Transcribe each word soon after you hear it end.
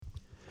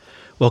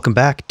Welcome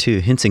back to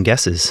Hints and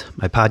Guesses,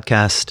 my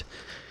podcast.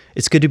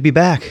 It's good to be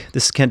back.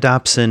 This is Kent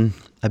Dobson.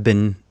 I've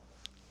been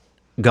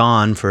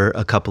gone for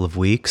a couple of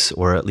weeks,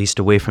 or at least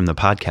away from the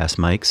podcast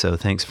mic, so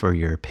thanks for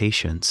your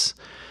patience.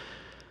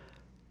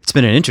 It's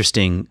been an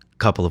interesting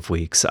couple of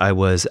weeks. I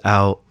was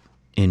out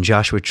in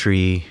Joshua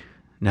Tree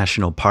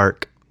National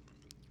Park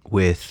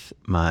with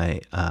my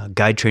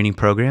guide training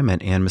program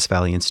at Animas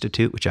Valley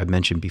Institute, which I've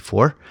mentioned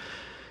before.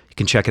 You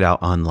can check it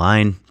out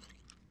online.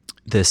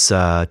 This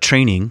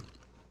training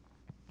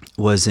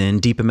was in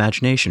deep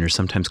imagination, or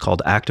sometimes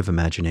called active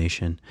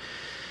imagination.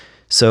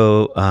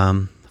 So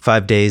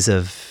 5 days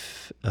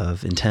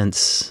of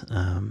intense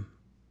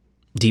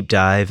deep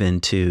dive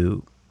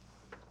into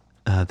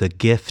the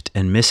gift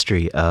and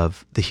mystery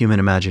of the human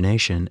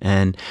imagination,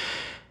 and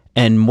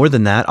more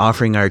than that,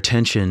 offering our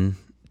attention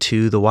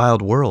to the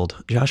wild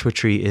world. Joshua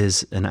Tree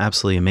is an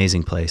absolutely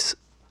amazing place.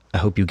 I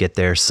hope you get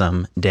there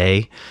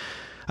someday.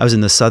 I was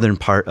in the southern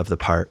part of the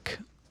park,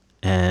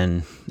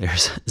 and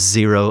there's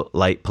zero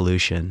light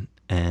pollution,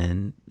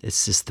 and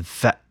it's just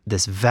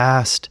this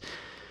vast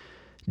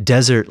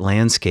desert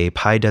landscape,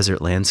 high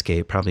desert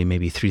landscape, probably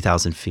maybe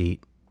 3,000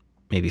 feet,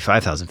 maybe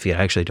 5,000 feet.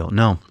 I actually don't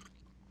know.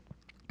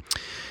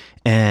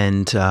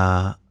 And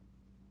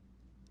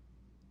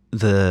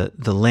the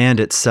land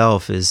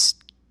itself is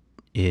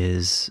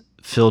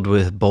filled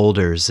with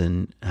boulders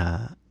and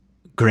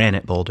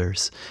granite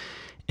boulders,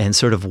 and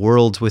sort of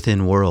worlds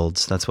within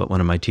worlds. That's what one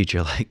of my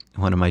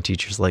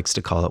teachers likes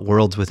to call it,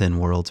 worlds within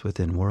worlds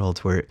within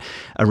worlds, where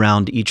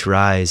around each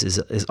rise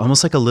is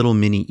almost like a little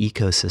mini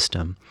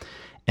ecosystem.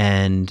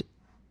 And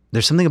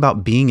there's something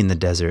about being in the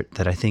desert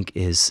that I think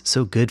is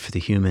so good for the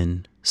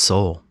human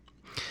soul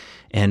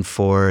and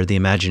for the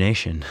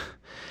imagination.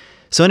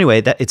 So anyway,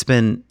 that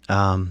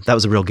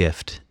was a real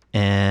gift.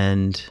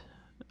 And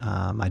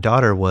my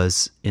daughter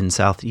was in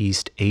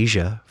Southeast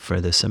Asia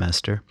for the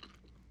semester.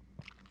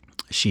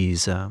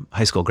 She's a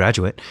high school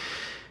graduate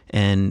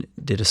and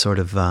did a sort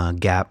of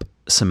gap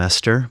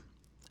semester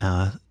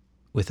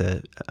with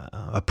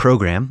a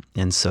program.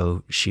 And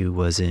so she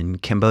was in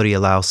Cambodia,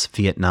 Laos,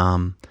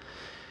 Vietnam,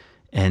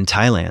 and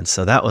Thailand.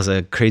 So that was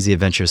a crazy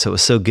adventure. So it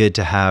was so good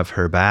to have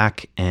her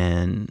back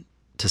and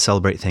to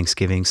celebrate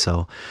Thanksgiving.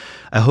 So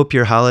I hope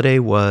your holiday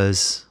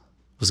was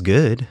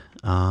good.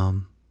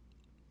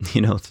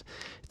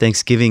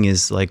 Thanksgiving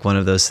is like one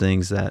of those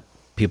things that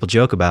people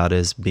joke about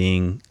as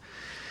being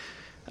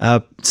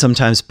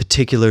sometimes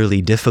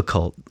particularly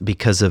difficult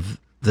because of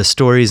the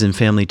stories and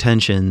family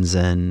tensions,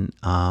 and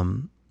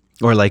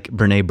or like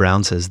Brene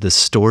Brown says, the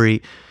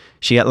story.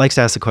 She likes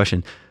to ask the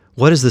question,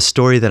 what is the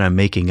story that I'm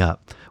making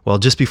up? Well,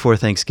 just before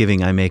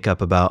Thanksgiving, I make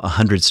up about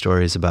 100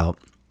 stories about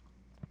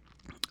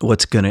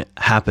what's going to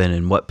happen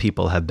and what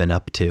people have been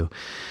up to.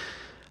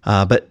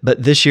 But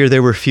this year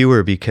there were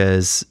fewer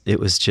because it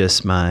was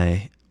just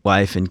my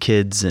wife and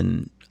kids,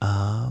 and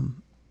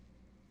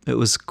it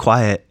was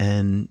quiet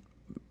and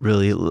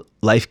really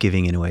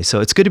life-giving in a way. So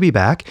it's good to be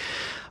back.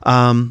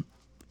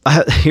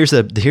 Here's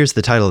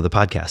the title of the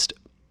podcast.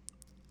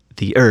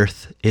 The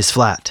Earth is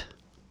Flat.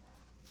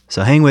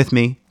 So hang with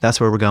me.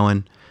 That's where we're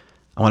going.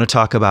 I want to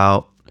talk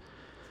about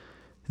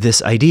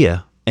this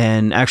idea,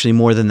 and actually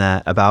more than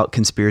that, about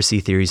conspiracy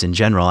theories in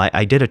general.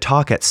 I did a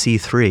talk at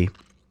C3,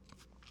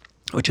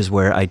 which is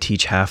where I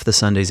teach half the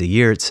Sundays a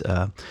year. It's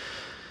a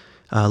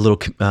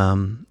little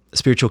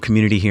spiritual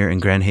community here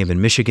in Grand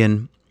Haven,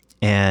 Michigan.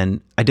 And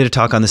I did a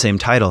talk on the same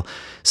title.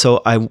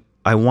 So I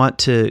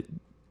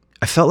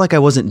felt like I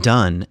wasn't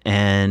done,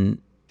 and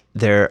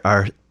there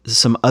are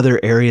some other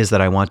areas that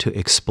I want to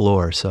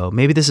explore. So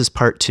maybe this is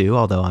part 2,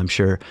 although I'm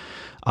sure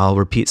I'll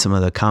repeat some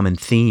of the common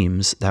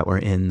themes that were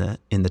in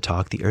the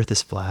talk. The Earth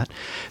is flat,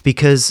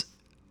 because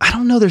I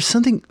don't know, there's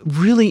something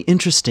really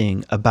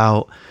interesting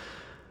about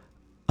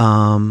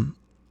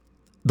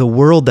the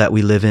world that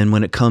we live in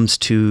when it comes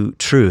to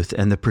truth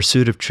and the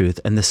pursuit of truth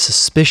and the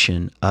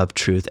suspicion of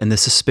truth and the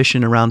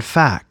suspicion around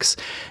facts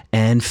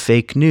and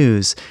fake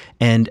news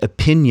and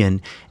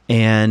opinion,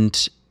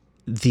 and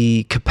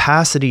the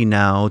capacity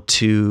now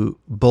to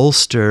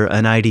bolster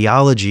an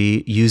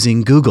ideology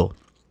using Google.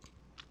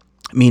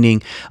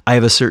 Meaning I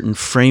have a certain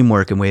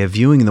framework and way of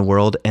viewing the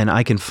world, and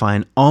I can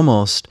find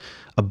almost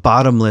a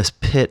bottomless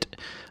pit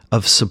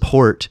of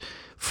support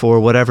for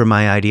whatever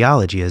my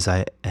ideology is.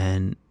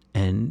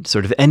 And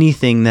sort of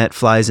anything that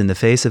flies in the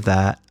face of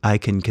that, I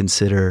can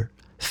consider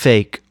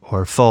fake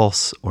or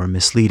false or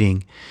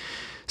misleading.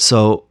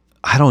 So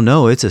I don't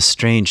know, it's a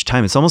strange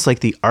time. It's almost like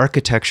the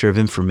architecture of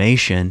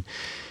information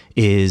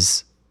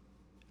is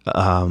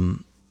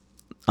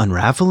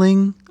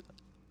unraveling,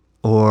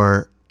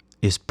 or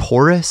is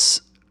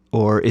porous,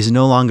 or is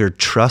no longer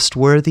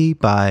trustworthy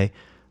by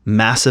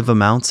massive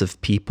amounts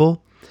of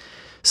people.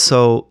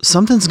 So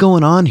something's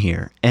going on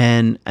here.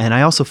 And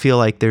I also feel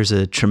like there's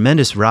a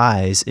tremendous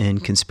rise in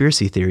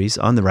conspiracy theories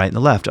on the right and the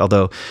left.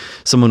 Although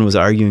someone was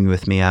arguing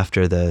with me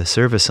after the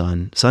service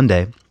on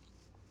Sunday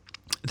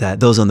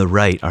that those on the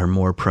right are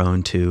more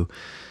prone to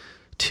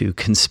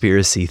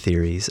conspiracy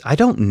theories. I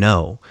don't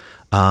know.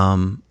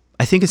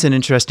 I think it's an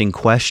interesting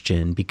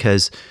question,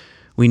 because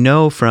We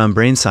know from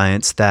brain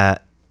science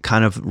that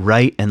kind of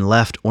right and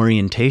left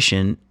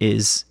orientation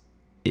is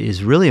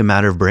really a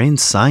matter of brain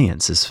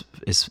science.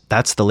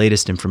 That's the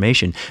latest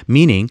information.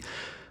 Meaning,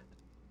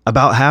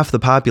 about half the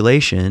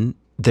population,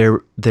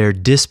 their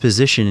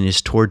disposition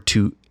is toward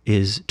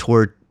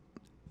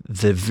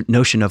the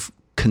notion of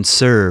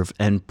conserve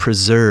and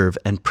preserve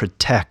and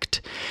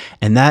protect,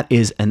 and that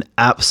is an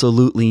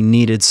absolutely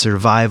needed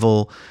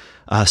survival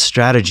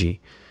strategy,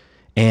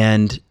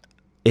 and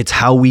it's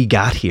how we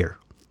got here.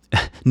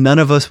 None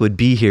of us would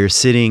be here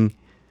sitting,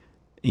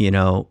 in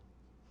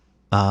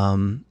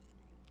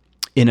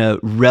a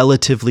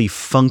relatively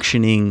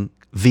functioning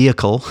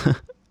vehicle,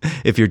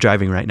 if you're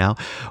driving right now,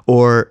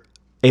 or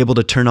able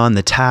to turn on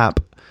the tap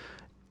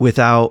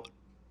without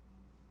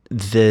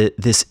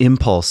this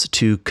impulse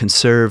to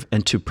conserve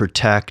and to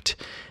protect.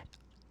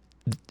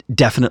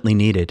 Definitely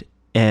needed.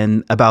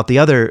 And about the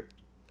other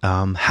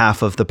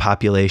half of the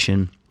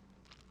population,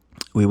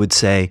 we would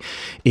say,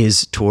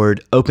 is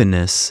toward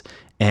openness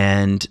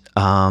and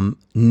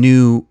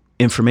new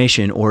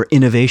information or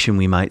innovation,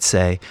 we might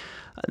say.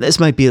 This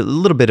might be a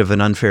little bit of an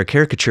unfair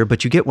caricature,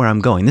 but you get where I'm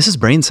going. This is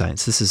brain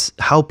science. This is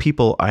how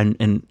people are,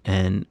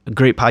 and a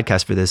great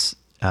podcast for this,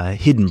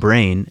 Hidden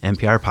Brain,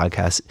 NPR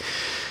podcast,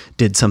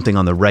 did something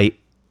on the right,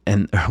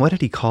 and what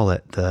did he call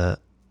it? The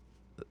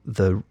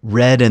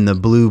red and the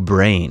blue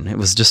brain. It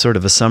was just sort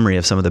of a summary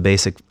of some of the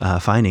basic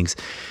findings.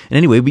 And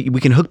anyway,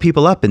 we can hook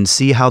people up and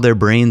see how their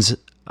brains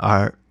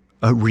are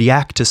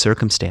react to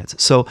circumstance.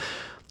 So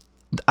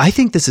I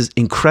think this is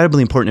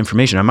incredibly important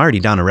information. I'm already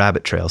down a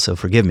rabbit trail, so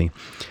forgive me.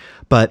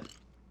 But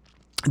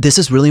this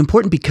is really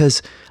important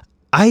because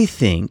I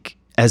think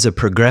as a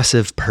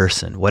progressive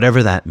person,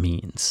 whatever that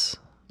means,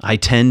 I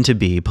tend to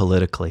be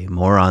politically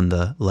more on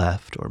the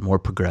left or more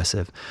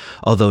progressive,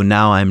 although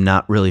now I'm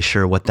not really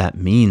sure what that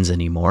means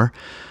anymore.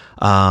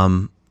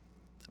 But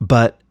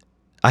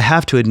I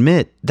have to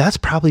admit, that's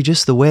probably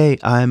just the way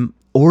I'm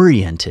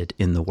oriented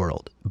in the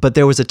world. But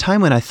there was a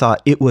time when I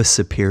thought it was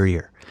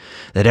superior,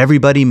 that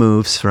everybody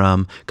moves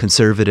from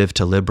conservative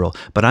to liberal,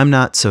 but I'm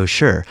not so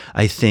sure.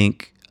 I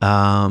think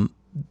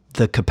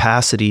the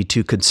capacity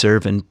to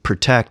conserve and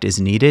protect is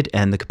needed,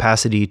 and the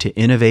capacity to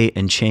innovate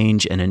and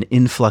change and an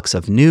influx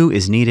of new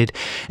is needed.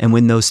 And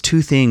when those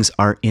two things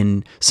are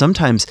in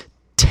sometimes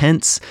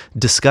tense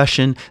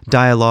discussion,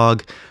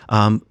 dialogue,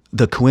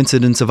 the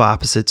coincidence of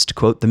opposites, to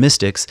quote the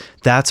mystics,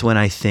 that's when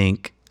I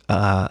think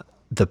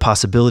the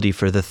possibility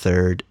for the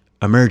third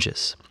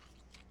emerges.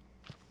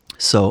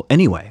 So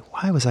anyway,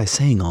 why was I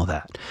saying all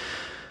that?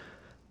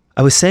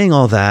 I was saying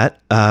all that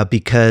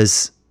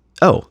because,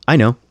 I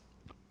know.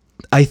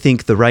 I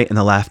think the right and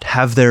the left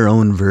have their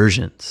own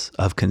versions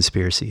of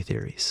conspiracy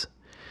theories.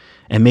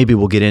 And maybe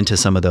we'll get into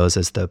some of those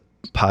as the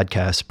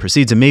podcast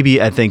proceeds. And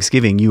maybe at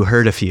Thanksgiving, you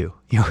heard a few.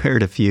 You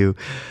heard a few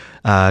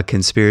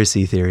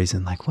conspiracy theories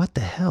and like, what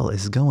the hell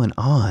is going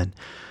on?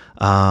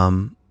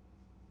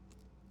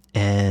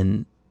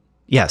 And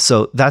yeah,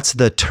 so that's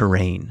the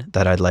terrain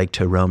that I'd like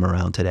to roam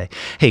around today.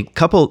 Hey,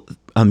 couple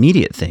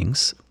immediate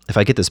things. If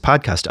I get this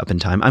podcast up in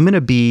time, I'm going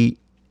to be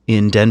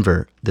in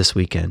Denver this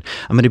weekend.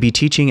 I'm going to be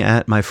teaching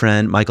at my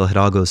friend Michael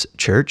Hidalgo's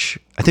church.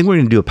 I think we're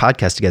going to do a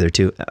podcast together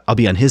too. I'll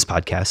be on his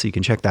podcast, so you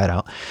can check that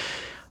out.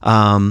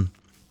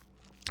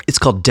 It's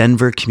called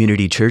Denver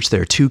Community Church.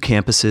 There are two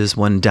campuses,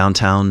 one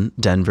downtown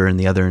Denver and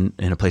the other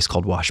in a place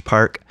called Wash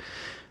Park,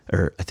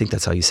 or I think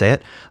that's how you say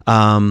it.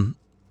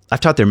 I've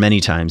taught there many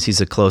times.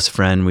 He's a close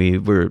friend. We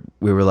were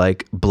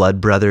like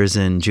blood brothers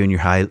in junior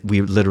high.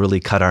 We literally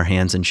cut our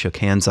hands and shook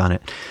hands on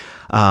it.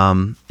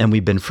 And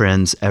we've been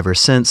friends ever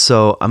since.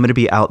 So I'm going to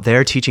be out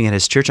there teaching at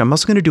his church. I'm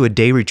also going to do a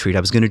day retreat.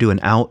 I was going to do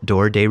an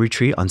outdoor day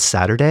retreat on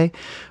Saturday,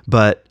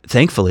 but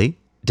thankfully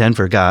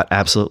Denver got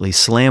absolutely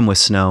slammed with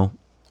snow,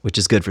 which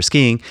is good for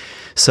skiing.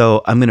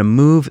 So I'm going to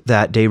move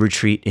that day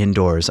retreat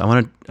indoors. I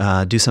want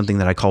to do something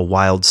that I call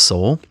Wild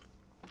Soul.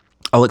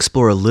 I'll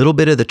explore a little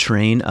bit of the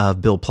terrain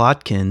of Bill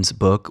Plotkin's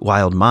book,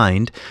 Wild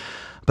Mind,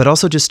 but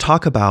also just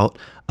talk about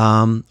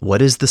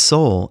what is the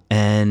soul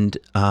and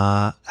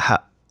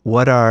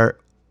what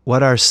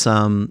are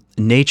some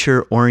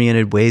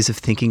nature-oriented ways of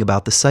thinking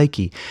about the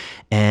psyche,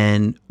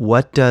 and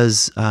what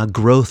does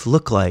growth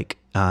look like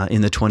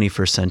in the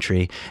 21st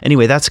century?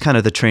 Anyway, that's kind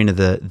of the train of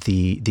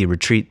the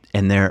retreat,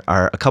 and there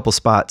are a couple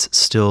spots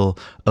still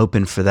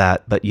open for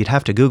that, but you'd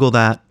have to Google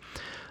that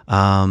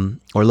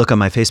or look on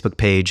my Facebook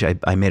page.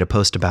 I made a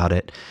post about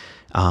it,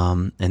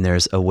 and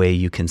there's a way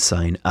you can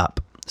sign up.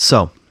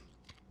 So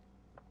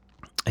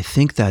I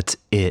think that's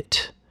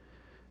it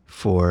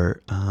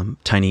for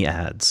tiny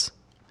ads.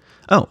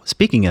 Oh,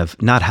 speaking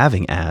of not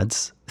having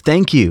ads,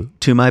 thank you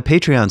to my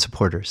Patreon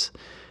supporters.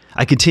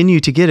 I continue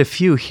to get a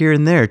few here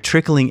and there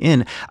trickling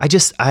in.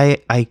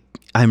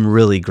 I'm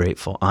really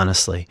grateful,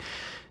 honestly,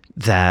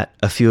 that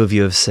a few of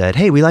you have said,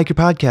 "Hey, we like your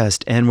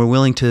podcast and we're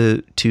willing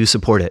to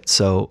support it."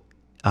 So,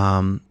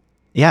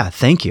 yeah,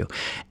 thank you.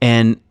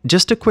 And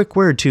just a quick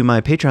word to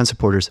my Patreon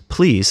supporters,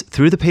 please,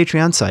 through the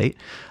Patreon site,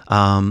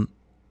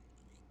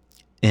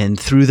 and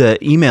through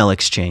the email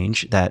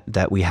exchange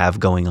that we have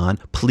going on,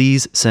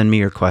 please send me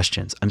your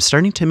questions. I'm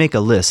starting to make a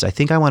list. I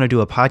think I want to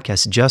do a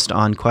podcast just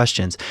on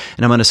questions,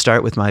 and I'm going to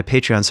start with my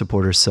Patreon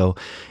supporters. So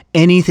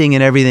anything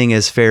and everything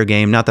is fair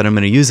game. Not that I'm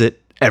going to use it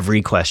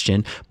every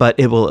question, but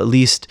it will at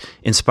least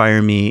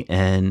inspire me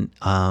and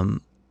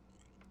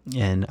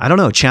I don't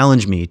know,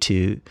 challenge me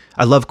to.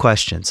 I love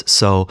questions,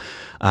 so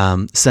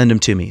send them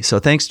to me. So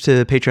thanks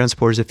to Patreon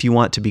supporters. If you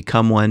want to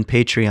become one,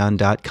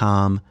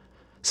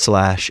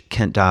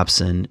 patreon.com/Kent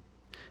Dobson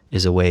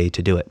is a way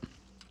to do it.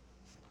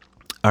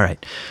 All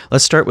right,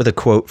 let's start with a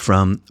quote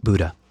from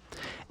Buddha.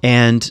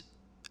 And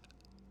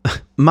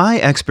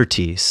my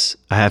expertise,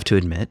 I have to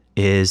admit,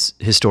 is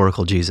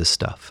historical Jesus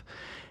stuff.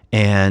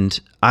 And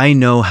I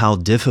know how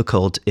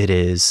difficult it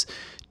is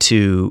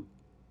to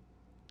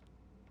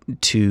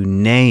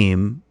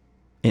name,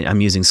 and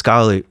I'm using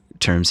scholarly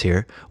terms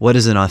here, what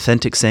is an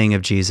authentic saying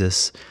of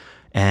Jesus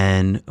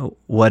and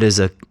what is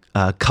a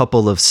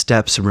couple of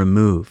steps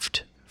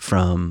removed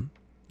from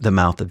the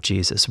mouth of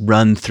Jesus,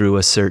 run through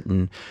a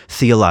certain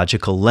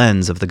theological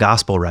lens of the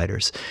gospel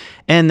writers.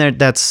 And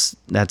that's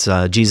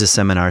Jesus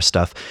seminar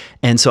stuff.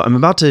 And so I'm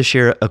about to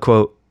share a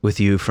quote with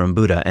you from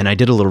Buddha. And I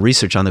did a little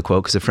research on the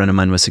quote because a friend of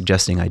mine was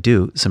suggesting I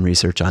do some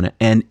research on it.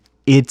 And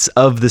it's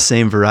of the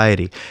same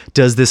variety.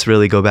 Does this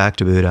really go back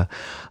to Buddha?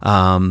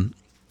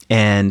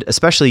 And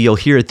especially you'll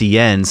hear at the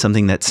end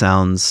something that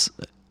sounds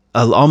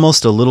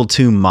almost a little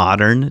too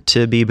modern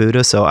to be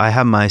Buddha. So I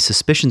have my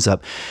suspicions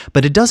up,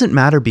 but it doesn't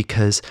matter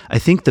because I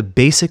think the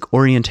basic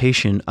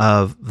orientation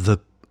of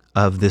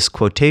this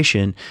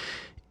quotation,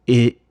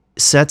 it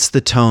sets the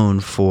tone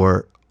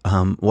for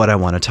what I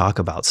want to talk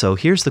about. So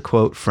here's the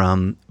quote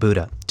from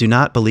Buddha. Do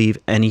not believe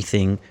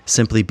anything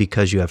simply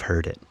because you have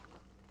heard it.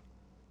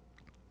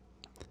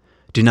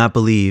 Do not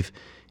believe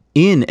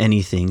in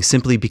anything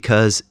simply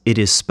because it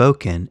is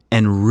spoken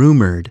and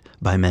rumored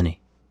by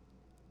many.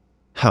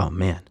 Oh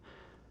man,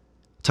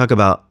 talk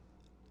about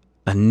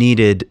a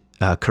needed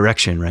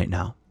correction right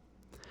now.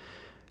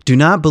 Do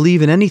not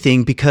believe in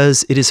anything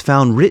because it is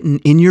found written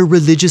in your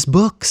religious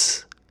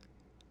books.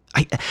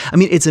 I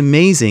mean, it's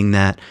amazing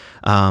that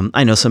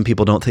I know some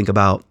people don't think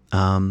about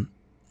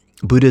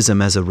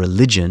Buddhism as a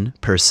religion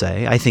per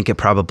se. I think it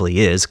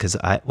probably is, because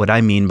what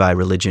I mean by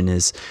religion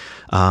is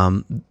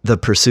the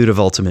pursuit of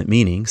ultimate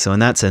meaning. So in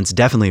that sense,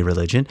 definitely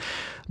religion.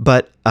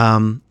 But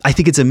I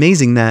think it's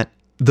amazing that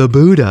the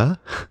Buddha,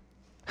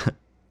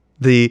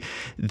 the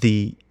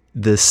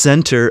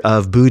center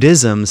of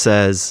Buddhism,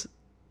 says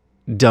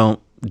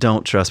don't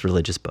trust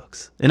religious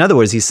books. In other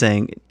words, he's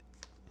saying,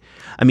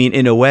 I mean,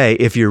 in a way,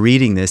 if you're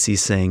reading this,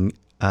 he's saying,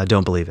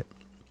 don't believe it.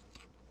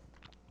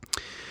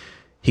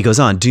 He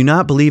goes on, do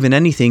not believe in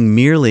anything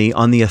merely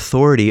on the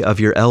authority of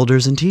your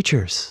elders and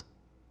teachers.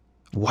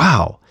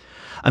 Wow.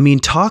 I mean,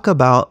 talk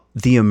about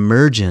the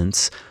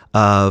emergence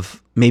of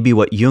maybe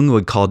what Jung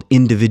would call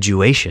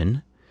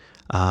individuation,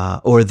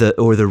 or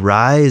the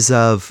rise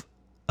of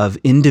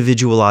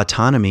individual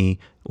autonomy,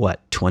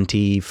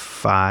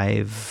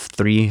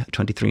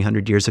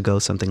 2,300 years ago,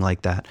 something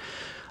like that.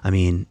 I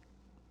mean,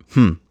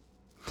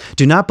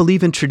 Do not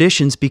believe in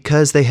traditions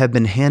because they have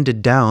been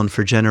handed down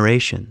for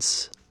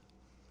generations.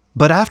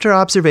 But after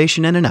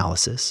observation and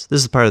analysis,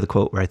 this is part of the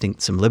quote where I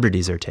think some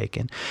liberties are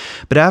taken,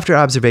 but after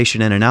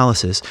observation and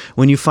analysis,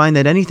 when you find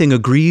that anything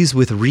agrees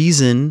with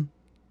reason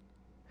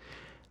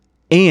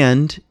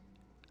and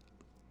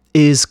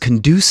is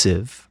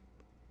conducive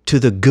to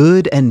the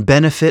good and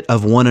benefit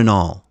of one and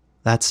all,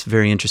 that's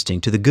very interesting,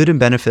 to the good and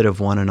benefit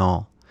of one and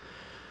all.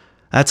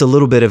 That's a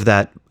little bit of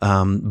that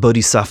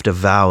bodhisattva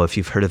vow, if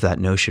you've heard of that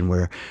notion,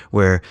 where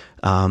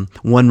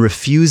one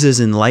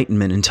refuses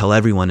enlightenment until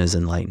everyone is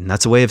enlightened.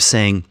 That's a way of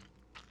saying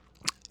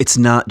it's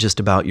not just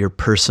about your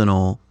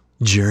personal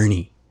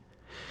journey.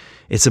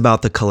 It's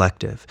about the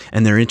collective,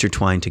 and they're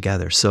intertwined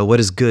together. So what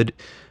is good,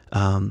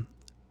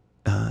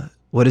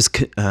 what is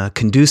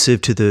conducive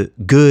to the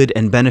good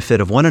and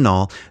benefit of one and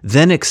all,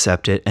 then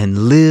accept it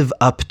and live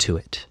up to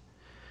it,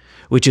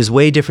 which is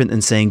way different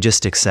than saying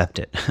just accept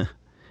it.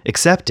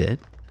 Accept it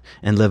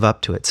and live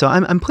up to it. So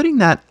I'm putting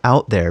that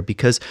out there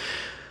because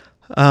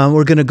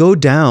we're going to go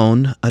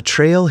down a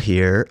trail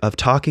here of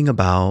talking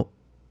about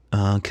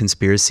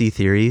conspiracy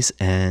theories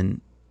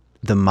and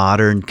the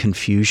modern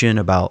confusion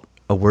about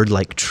a word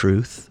like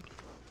truth,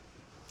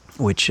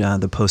 which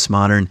the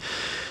postmodern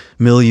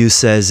milieu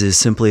says is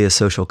simply a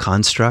social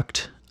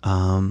construct,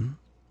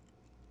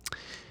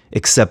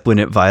 except when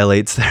it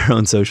violates their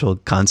own social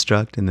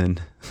construct, and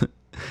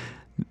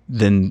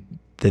then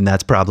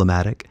that's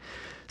problematic.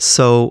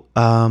 So,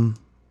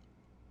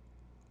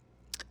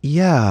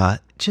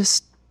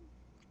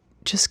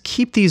 just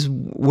keep these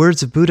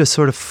words of Buddha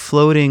sort of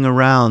floating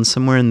around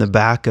somewhere in the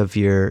back of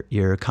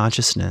your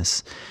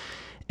consciousness,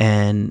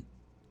 and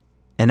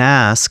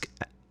ask.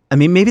 I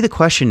mean, maybe the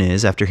question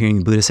is, after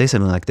hearing Buddha say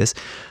something like this,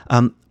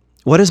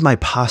 what is my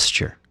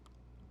posture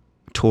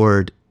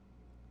toward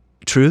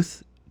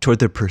truth, toward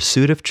the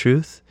pursuit of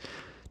truth,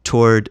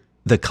 toward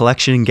the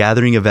collection and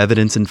gathering of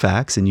evidence and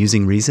facts and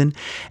using reason,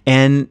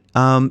 and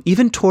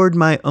even toward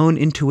my own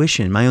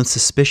intuition, my own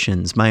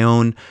suspicions, my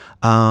own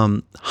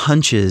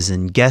hunches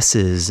and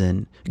guesses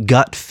and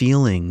gut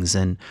feelings,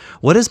 and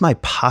what is my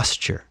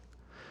posture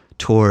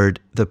toward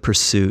the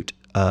pursuit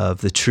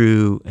of the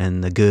true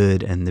and the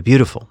good and the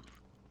beautiful,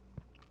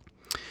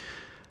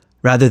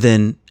 rather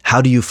than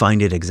how do you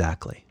find it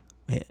exactly.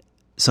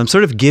 So I'm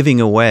sort of giving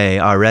away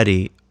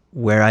already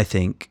where I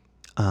think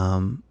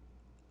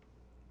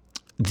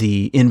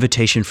the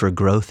invitation for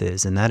growth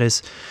is, and that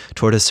is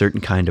toward a certain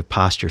kind of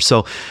posture.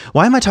 So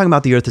why am I talking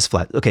about the earth is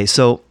flat? Okay,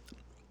 so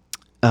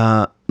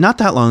not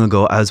that long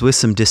ago, I was with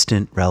some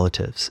distant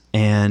relatives,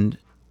 and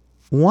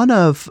one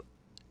of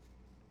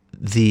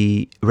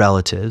the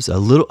relatives,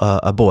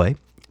 a boy,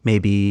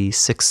 maybe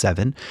 6,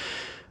 7,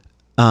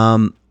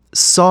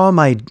 saw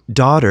my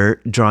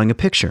daughter drawing a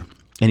picture,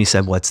 and he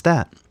said, "What's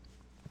that?"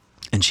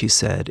 And she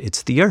said,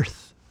 "It's the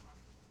earth."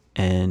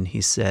 And he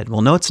said,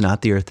 "Well, no, it's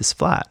not. The earth is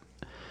flat,"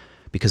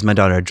 because my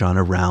daughter had drawn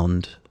a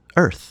round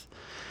earth.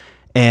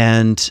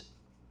 And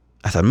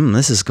I thought,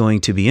 this is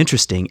going to be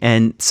interesting.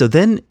 And so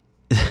then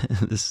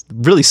this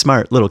really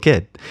smart little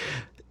kid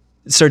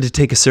started to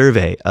take a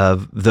survey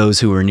of those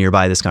who were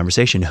nearby this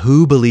conversation.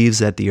 Who believes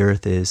that the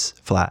earth is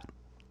flat?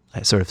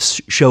 A sort of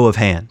show of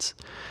hands.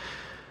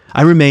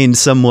 I remained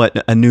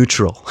somewhat a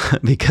neutral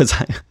because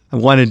I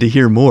wanted to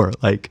hear more,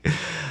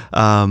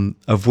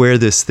 of where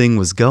this thing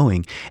was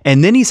going.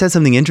 And then he said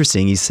something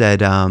interesting. He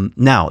said,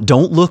 now,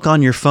 don't look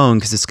on your phone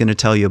because it's going to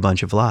tell you a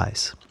bunch of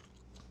lies.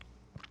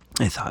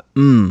 I thought,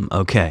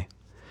 okay.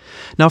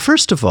 Now,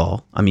 first of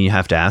all, you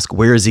have to ask,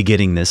 where is he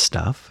getting this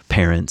stuff?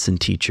 Parents and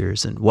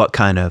teachers, and what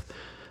kind of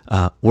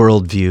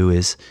worldview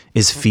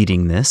is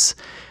feeding this?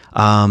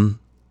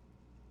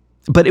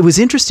 But it was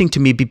interesting to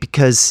me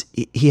because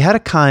he had a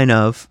kind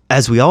of,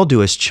 as we all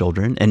do as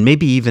children, and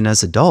maybe even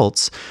as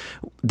adults,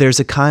 there's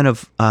a kind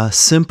of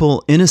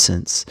simple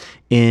innocence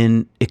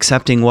in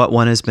accepting what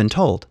one has been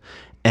told,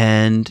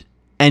 and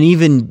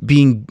even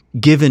being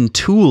given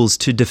tools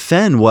to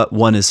defend what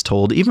one is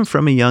told, even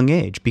from a young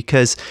age,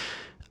 because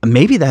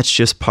maybe that's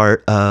just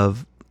part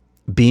of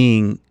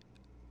being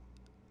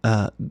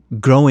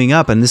growing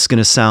up. And this is going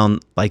to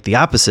sound like the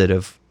opposite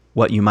of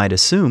what you might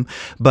assume,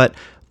 but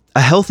a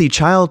healthy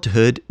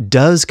childhood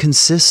does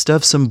consist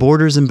of some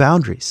borders and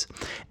boundaries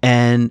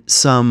and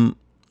some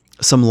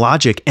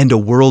logic and a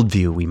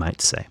worldview, we might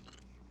say.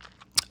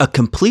 A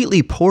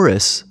completely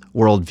porous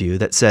worldview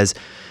that says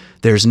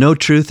there's no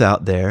truth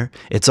out there.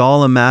 It's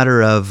all a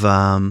matter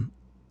of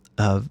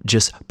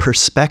just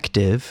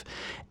perspective.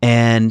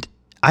 And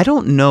I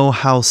don't know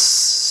how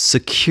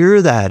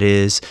secure that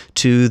is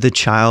to the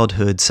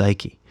childhood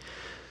psyche.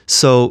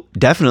 So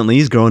definitely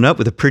he's growing up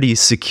with a pretty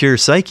secure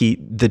psyche.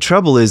 The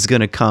trouble is going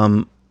to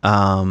come,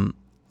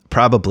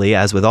 probably,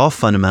 as with all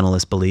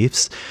fundamentalist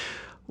beliefs,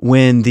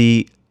 when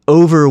the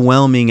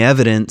overwhelming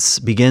evidence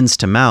begins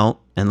to mount,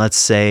 and let's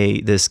say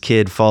this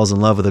kid falls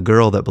in love with a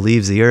girl that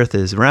believes the earth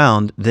is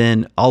round,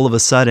 then all of a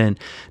sudden,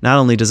 not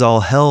only does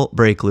all hell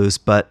break loose,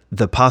 but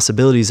the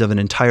possibilities of an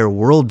entire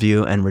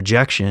worldview and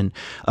rejection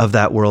of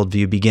that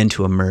worldview begin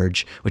to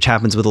emerge, which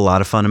happens with a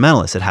lot of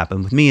fundamentalists. It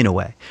happened with me in a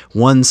way.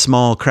 One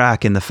small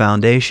crack in the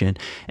foundation,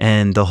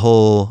 and the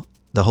whole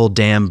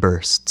dam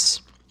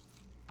bursts.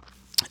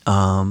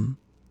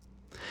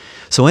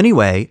 So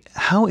anyway,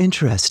 how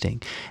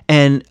interesting.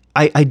 And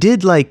I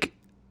did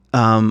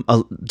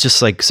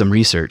just some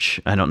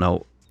research. I don't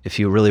know if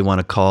you really want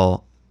to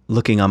call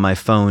looking on my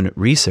phone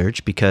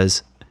research,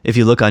 because if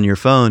you look on your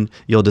phone,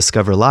 you'll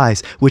discover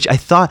lies, which I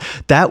thought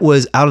that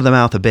was out of the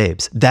mouth of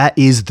babes. That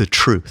is the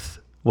truth,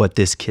 what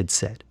this kid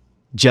said.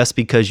 Just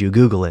because you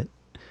Google it,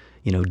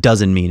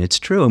 doesn't mean it's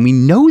true. And we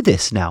know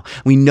this now.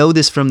 We know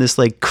this from this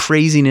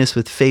craziness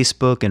with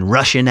Facebook and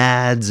Russian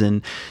ads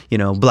and,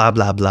 blah,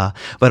 blah, blah.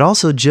 But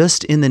also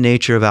just in the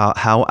nature of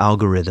how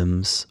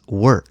algorithms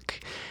work.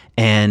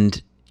 And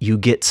you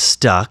get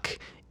stuck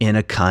in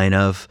a kind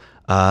of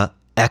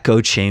echo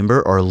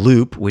chamber or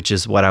loop, which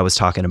is what I was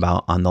talking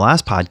about on the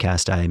last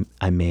podcast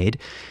I made.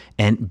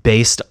 And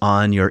based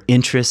on your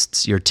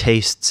interests, your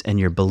tastes, and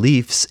your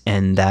beliefs,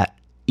 and that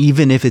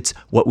even if it's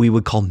what we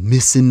would call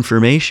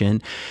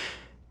misinformation,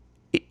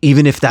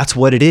 even if that's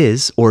what it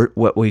is, or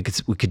what we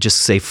could just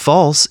say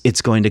false,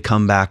 it's going to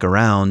come back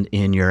around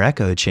in your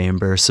echo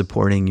chamber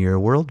supporting your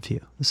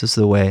worldview. This is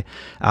the way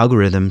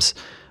algorithms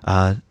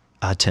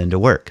tend to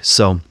work.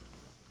 So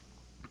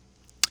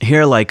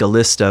here are a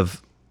list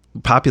of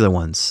popular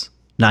ones.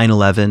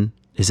 9/11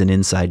 is an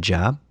inside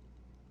job.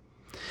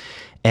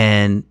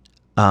 And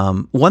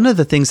one of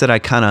the things that I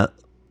kind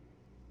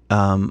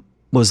of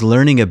was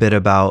learning a bit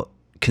about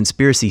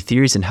conspiracy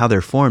theories and how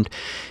they're formed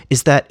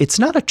is that it's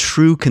not a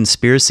true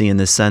conspiracy in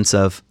the sense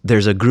of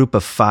there's a group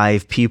of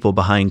 5 people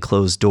behind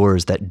closed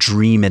doors that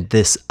dream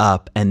this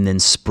up and then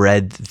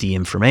spread the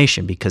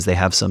information because they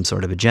have some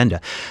sort of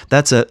agenda.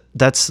 That's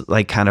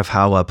kind of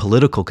how a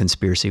political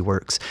conspiracy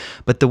works.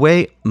 But the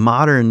way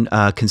modern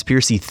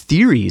conspiracy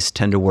theories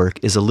tend to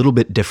work is a little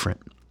bit different.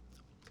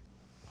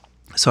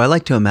 So I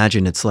like to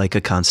imagine it's like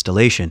a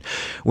constellation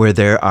where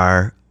there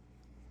are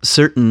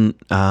certain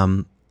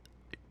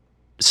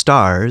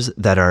stars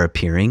that are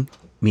appearing,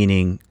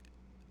 meaning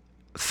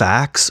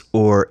facts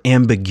or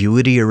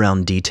ambiguity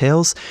around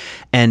details.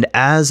 And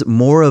as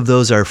more of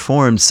those are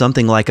formed,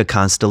 something like a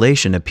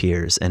constellation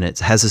appears and it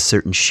has a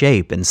certain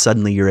shape. And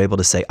suddenly you're able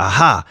to say,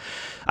 aha,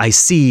 I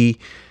see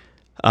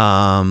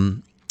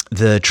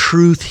the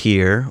truth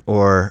here,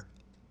 or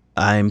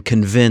I'm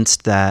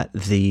convinced that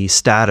the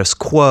status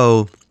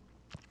quo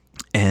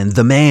and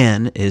the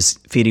man is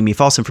feeding me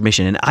false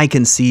information. And I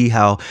can see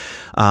how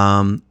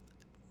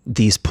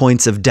these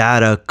points of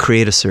data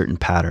create a certain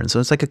pattern.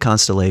 So it's like a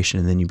constellation,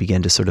 and then you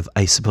begin to sort of,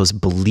 I suppose,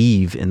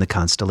 believe in the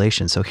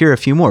constellation. So here are a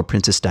few more.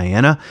 Princess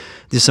Diana,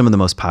 these are some of the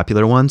most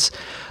popular ones.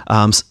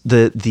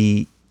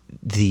 The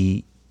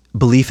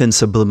belief in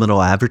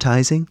subliminal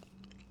advertising,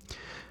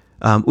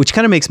 which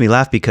kind of makes me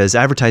laugh because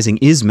advertising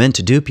is meant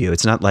to dupe you.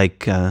 It's not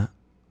like,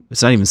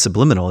 it's not even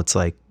subliminal. It's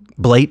like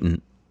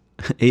blatant.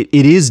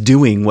 It is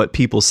doing what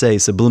people say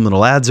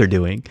subliminal ads are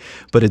doing,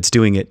 but it's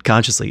doing it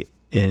consciously,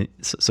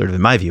 sort of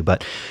in my view.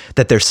 But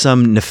that there's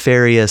some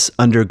nefarious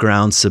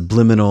underground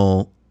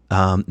subliminal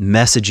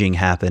messaging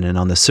happen, and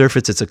on the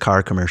surface it's a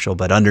car commercial,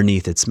 but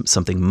underneath it's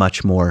something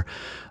much more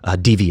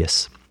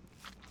devious.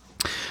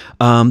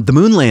 The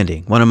moon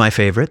landing, one of my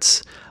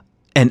favorites,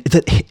 and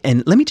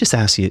let me just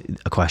ask you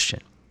a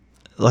question.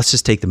 Let's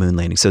just take the moon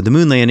landing. So the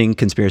moon landing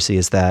conspiracy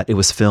is that it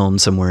was filmed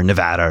somewhere in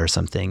Nevada or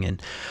something,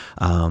 and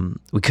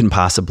we couldn't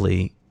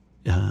possibly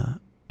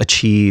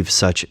achieve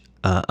such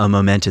a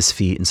momentous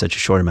feat in such a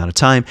short amount of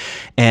time.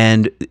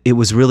 And it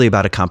was really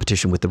about a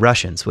competition with the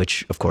Russians,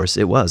 which of course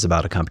it was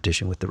about a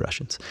competition with the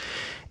Russians.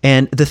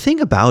 And the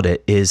thing about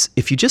it is,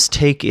 if you just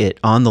take it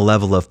on the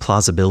level of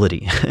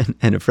plausibility,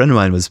 and a friend of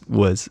mine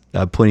was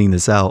pointing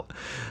this out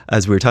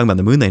as we were talking about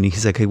the moon landing,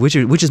 he's like, hey, which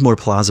is more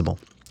plausible?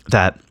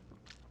 That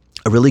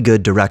a really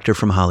good director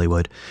from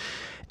Hollywood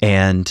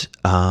and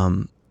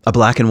a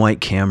black and white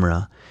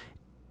camera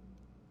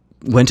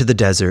went to the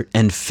desert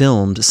and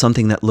filmed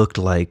something that looked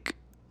like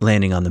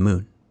landing on the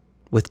moon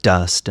with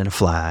dust and a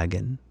flag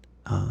and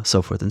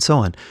so forth and so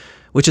on.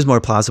 Which is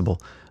more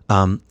plausible?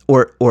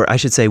 Or I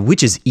should say,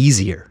 which is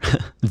easier?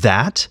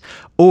 That,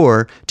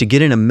 or to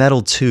get in a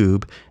metal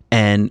tube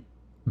and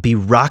be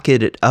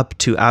rocketed up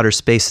to outer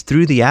space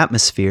through the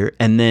atmosphere,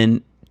 and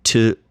then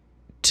to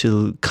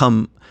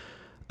come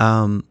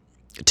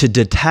to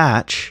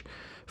detach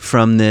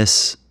from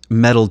this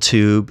metal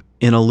tube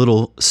in a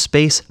little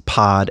space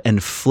pod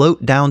and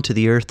float down to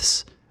the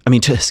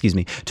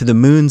to the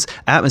moon's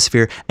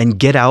atmosphere and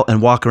get out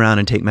and walk around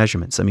and take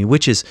measurements. I mean,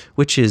 which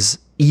is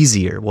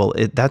easier? Well,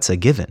 that's a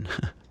given.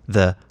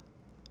 The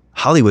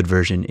Hollywood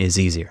version is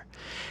easier.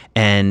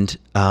 And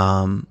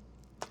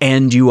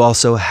you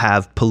also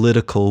have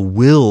political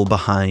will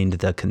behind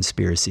the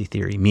conspiracy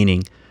theory,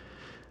 meaning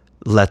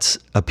let's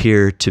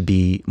appear to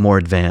be more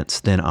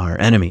advanced than our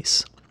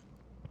enemies.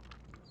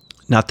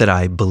 Not that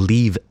I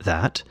believe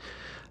that,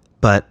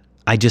 but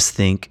I just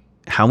think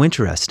how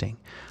interesting.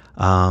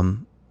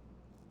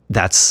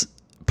 That's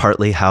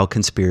partly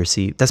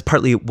that's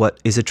partly what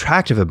is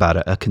attractive about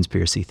a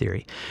conspiracy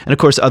theory. And of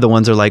course, other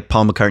ones are like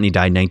Paul McCartney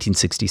died in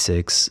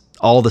 1966,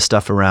 all the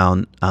stuff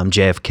around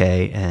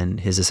JFK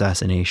and his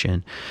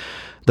assassination,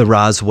 the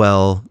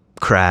Roswell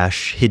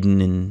crash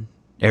hidden in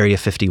Area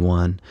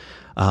 51.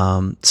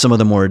 Some of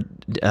the more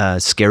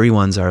scary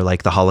ones are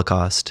like the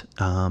Holocaust.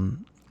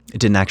 It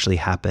didn't actually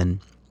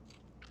happen.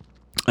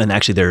 And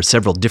actually, there are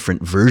several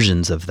different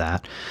versions of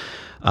that.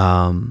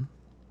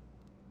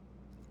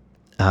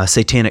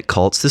 Satanic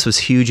cults. This was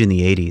huge in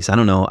the 80s. I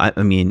don't know.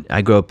 I mean,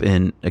 I grew up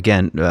in,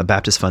 again,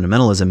 Baptist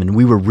fundamentalism, and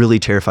we were really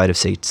terrified of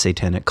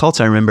satanic cults.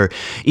 I remember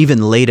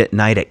even late at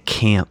night at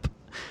camp,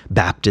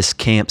 Baptist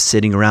camp,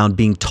 sitting around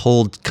being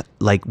told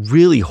like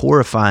really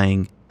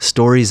horrifying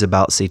stories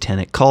about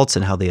satanic cults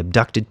and how they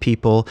abducted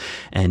people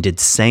and did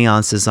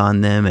seances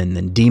on them, and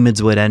then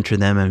demons would enter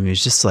them. I mean, it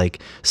was just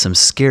like some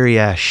scary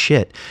ass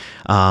shit.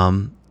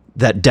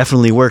 That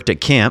definitely worked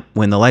at camp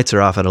when the lights are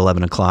off at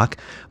 11 o'clock.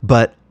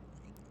 But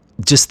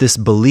just this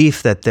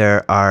belief that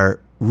there are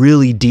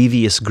really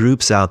devious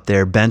groups out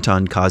there bent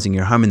on causing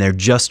your harm, and they're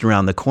just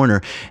around the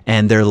corner,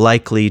 and they're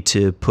likely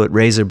to put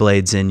razor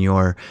blades in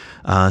your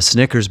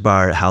Snickers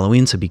bar at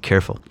Halloween, so be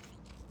careful.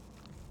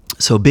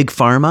 So Big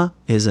Pharma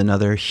is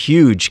another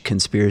huge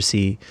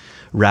conspiracy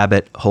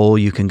rabbit hole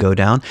you can go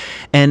down.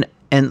 And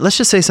let's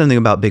just say something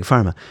about Big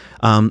Pharma.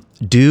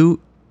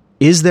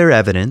 Is there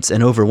evidence,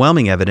 and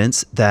overwhelming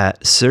evidence,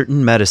 that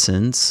certain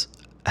medicines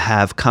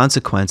have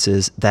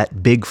consequences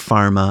that Big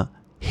Pharma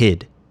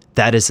hid?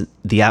 That is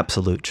the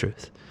absolute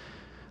truth.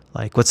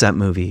 Like, what's that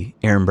movie?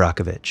 Aaron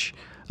Brockovich.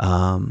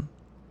 I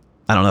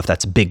don't know if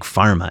that's Big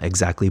Pharma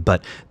exactly,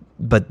 but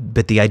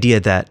the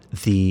idea that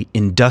the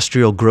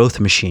industrial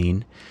growth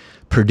machine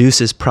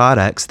produces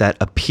products that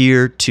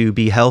appear to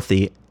be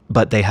healthy,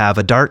 but they have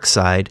a dark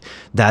side,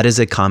 that is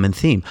a common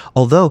theme.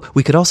 Although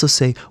we could also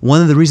say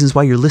one of the reasons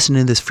why you're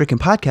listening to this freaking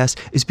podcast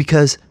is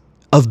because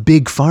of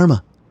Big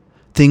Pharma.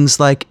 Things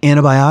like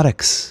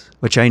antibiotics,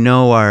 which I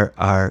know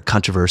are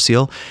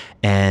controversial,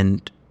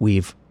 and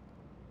we've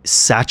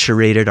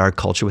saturated our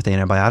culture with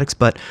antibiotics,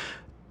 but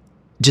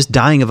just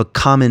dying of a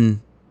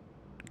common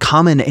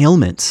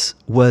ailments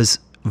was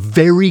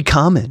very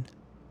common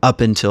up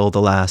until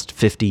the last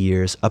 50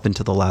 years, up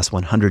until the last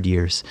 100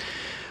 years.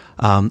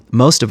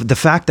 Most of the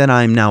fact that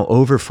I'm now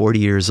over 40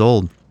 years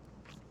old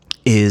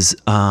is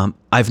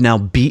I've now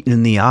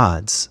beaten the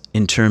odds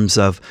in terms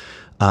of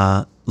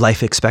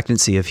life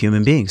expectancy of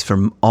human beings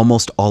from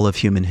almost all of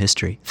human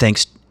history,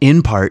 thanks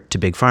in part to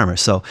Big Pharma.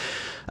 So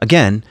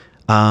again,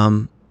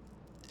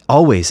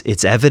 always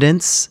it's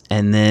evidence,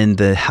 and then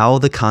how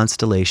the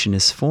constellation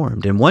is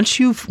formed. And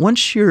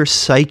once your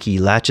psyche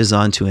latches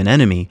onto an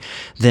enemy,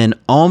 then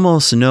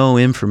almost no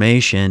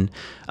information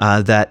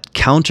that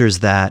counters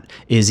that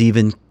is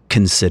even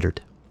considered.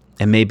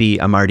 And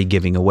maybe I'm already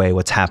giving away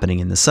what's happening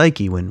in the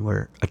psyche when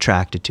we're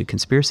attracted to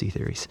conspiracy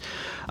theories.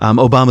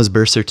 Obama's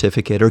birth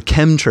certificate, or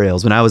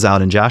chemtrails, when I was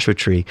out in Joshua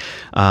Tree,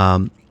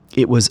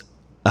 it was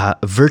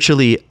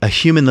virtually a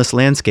humanless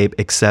landscape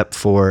except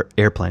for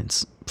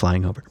airplanes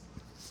flying over,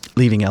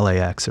 leaving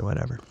LAX or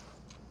whatever.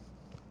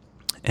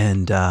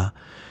 And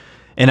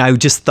I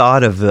just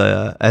thought of,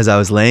 as I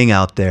was laying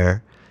out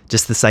there,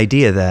 just this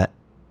idea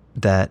that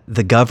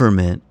the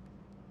government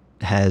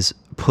has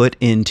put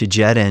into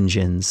jet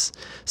engines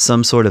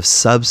some sort of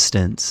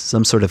substance,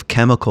 some sort of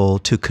chemical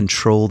to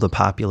control the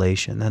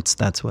population.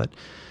 That's what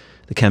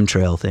the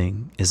chemtrail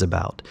thing is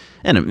about.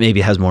 And it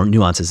maybe has more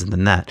nuances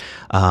than that.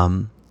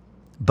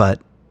 But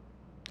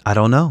I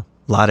don't know.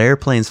 A lot of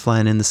airplanes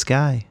flying in the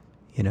sky,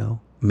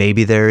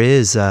 Maybe there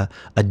is a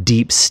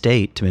deep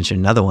state, to mention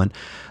another one,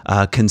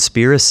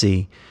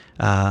 conspiracy,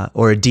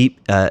 or a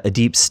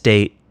deep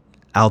state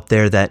out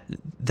there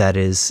that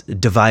is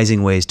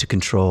devising ways to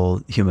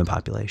control human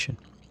population.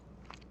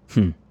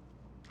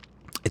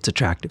 It's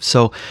attractive.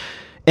 So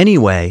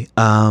anyway,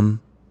 so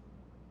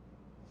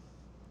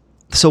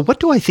what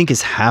do I think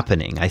is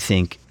happening? I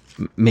think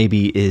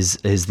maybe is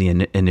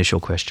the initial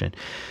question.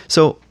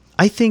 So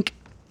I think,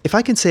 if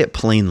I can say it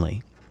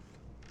plainly,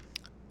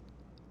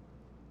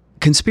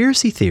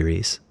 conspiracy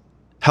theories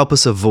help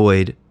us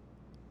avoid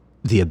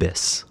the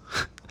abyss.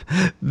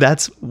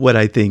 That's what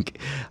I think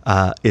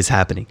is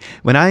happening.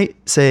 When I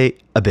say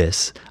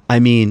abyss, I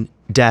mean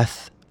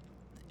death,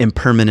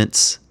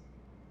 impermanence,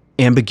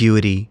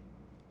 ambiguity,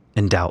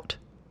 and doubt.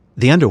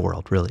 The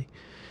underworld, really.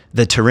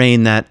 The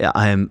terrain that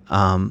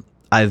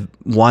I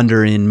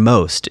wander in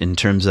most in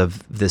terms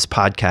of this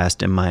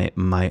podcast and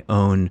my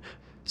own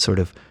sort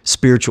of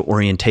spiritual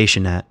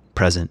orientation at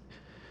present.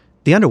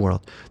 The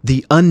underworld,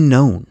 the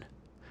unknown,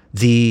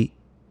 the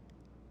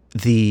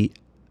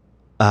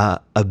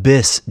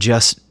abyss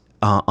just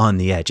on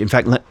the edge. In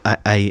fact,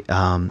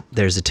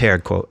 there's a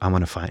Teilhard quote I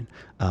want to find.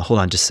 Hold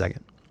on just a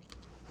second.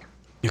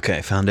 Okay,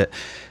 I found it.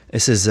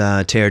 This is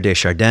Teilhard de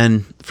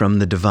Chardin from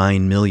The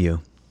Divine Milieu.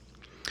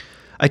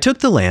 I took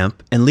the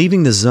lamp, and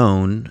leaving the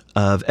zone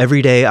of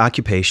everyday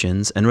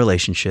occupations and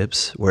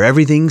relationships where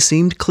everything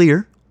seemed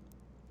clear,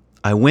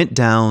 I went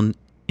down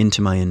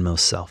into my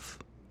inmost self.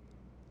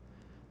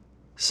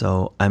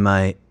 So I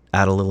might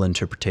add a little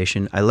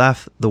interpretation. I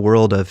left the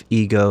world of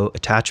ego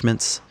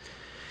attachments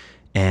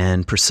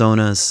and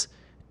personas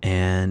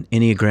and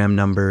Enneagram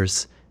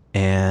numbers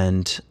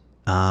and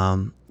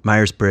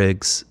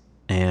Myers-Briggs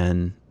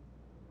and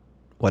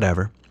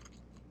whatever.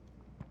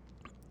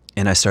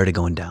 And I started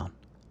going down.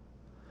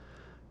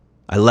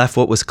 I left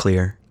what was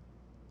clear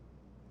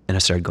and I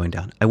started going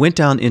down. I went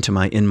down into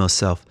my inmost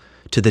self,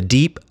 to the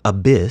deep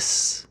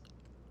abyss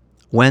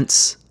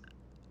whence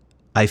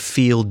I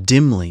feel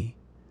dimly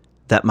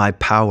that my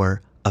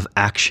power of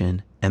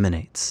action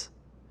emanates.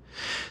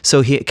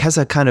 So he has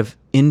a kind of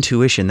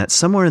intuition that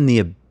somewhere in the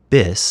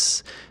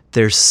abyss,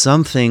 there's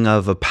something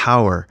of a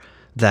power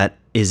that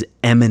is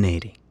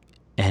emanating,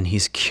 and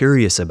he's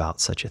curious about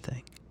such a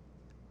thing.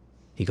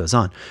 He goes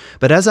on.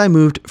 But as I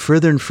moved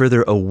further and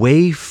further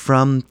away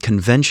from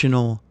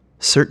conventional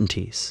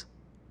certainties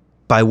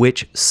by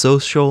which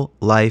social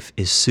life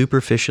is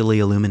superficially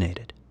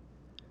illuminated,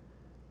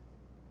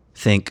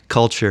 think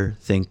culture,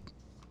 think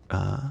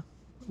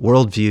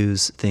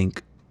worldviews,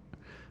 think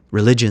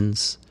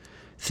religions,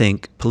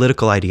 think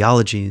political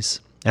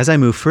ideologies. As I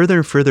move further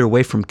and further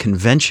away from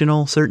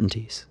conventional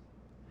certainties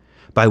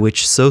by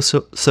which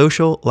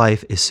social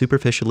life is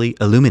superficially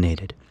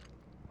illuminated,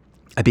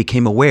 I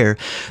became aware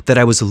that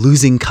I was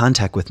losing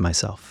contact with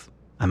myself,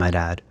 I might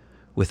add,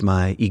 with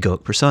my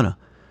egoic persona,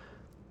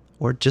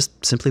 or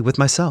just simply with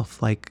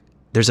myself. Like,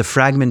 there's a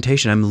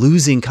fragmentation. I'm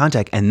losing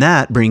contact, and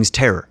that brings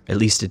terror. At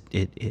least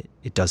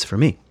it does for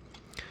me.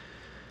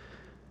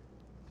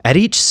 At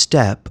each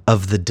step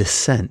of the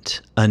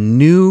descent, a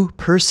new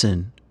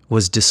person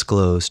was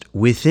disclosed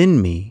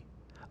within me,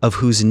 of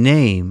whose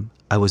name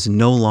I was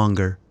no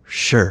longer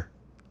sure.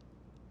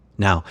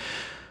 Now,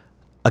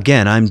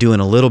 again, I'm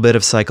doing a little bit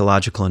of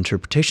psychological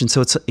interpretation.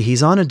 So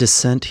he's on a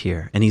descent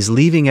here, and he's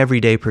leaving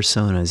everyday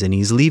personas, and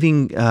he's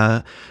leaving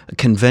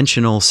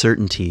conventional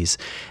certainties,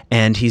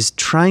 and he's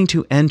trying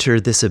to enter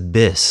this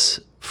abyss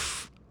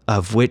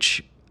of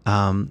which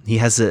He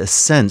has a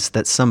sense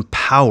that some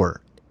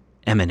power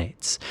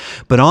emanates.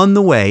 But on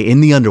the way,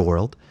 in the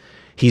underworld,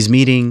 he's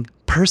meeting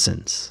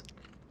persons.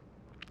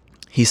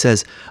 He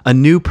says, a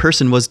new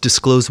person was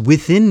disclosed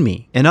within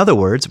me. In other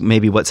words,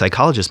 maybe what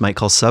psychologists might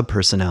call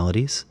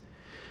subpersonalities.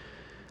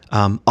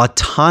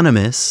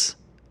 Autonomous,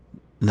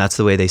 and that's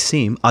the way they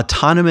seem,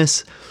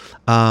 autonomous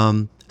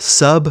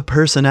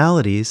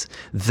sub-personalities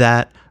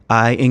that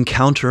I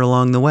encounter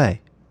along the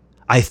way.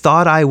 I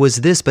thought I was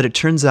this, but it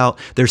turns out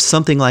there's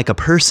something like a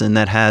person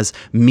that has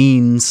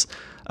means,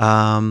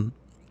 that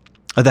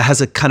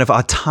has a kind of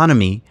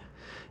autonomy,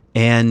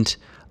 and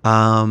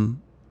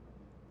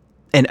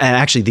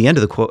actually the end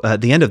of the quote,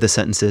 the end of the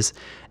sentence is,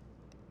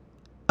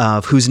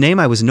 of whose name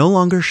I was no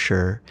longer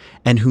sure,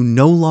 and who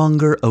no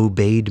longer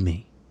obeyed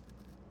me.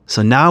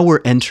 So now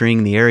we're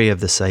entering the area of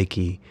the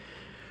psyche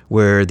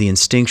where the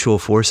instinctual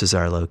forces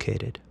are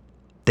located.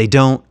 They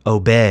don't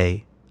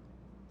obey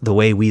the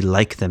way we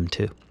like them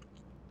to.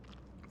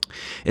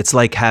 It's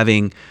like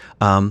having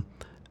a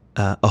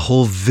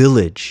whole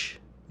village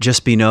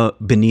just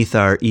beneath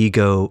our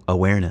ego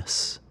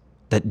awareness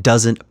that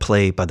doesn't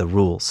play by the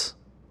rules.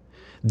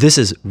 This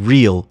is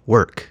real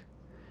work.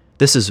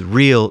 This is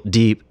real,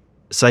 deep,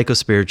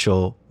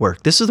 psychospiritual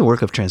work. This is the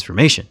work of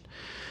transformation.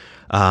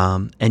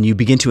 And you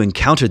begin to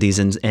encounter these,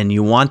 and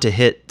you want to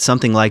hit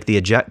something like the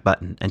eject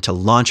button and to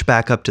launch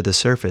back up to the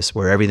surface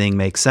where everything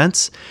makes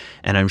sense.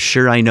 And I'm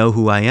sure I know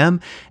who I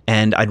am.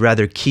 And I'd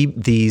rather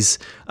keep these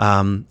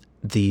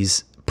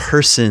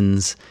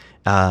persons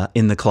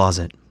in the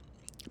closet,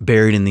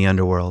 buried in the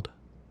underworld,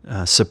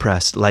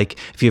 suppressed. Like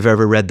if you've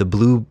ever read the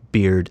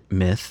Bluebeard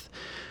myth,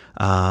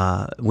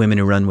 Women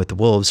Who Run with the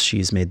Wolves,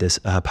 she's made this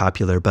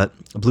popular, but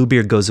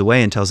Bluebeard goes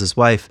away and tells his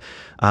wife,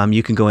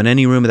 you can go in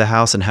any room of the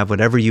house and have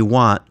whatever you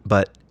want,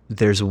 but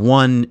there's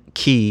one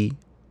key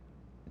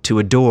to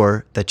a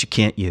door that you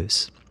can't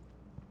use.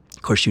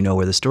 Of course, you know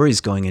where the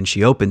story's going, and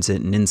she opens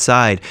it, and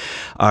inside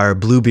are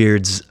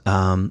Bluebeard's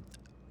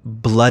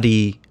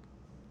bloody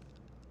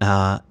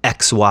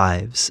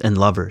ex-wives and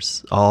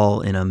lovers,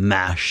 all in a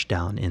mash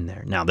down in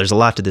there. Now, there's a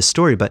lot to this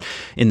story, but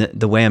in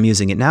the way I'm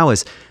using it now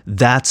is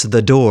that's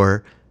the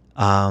door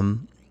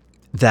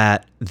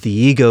that the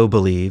ego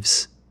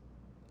believes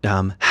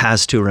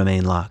has to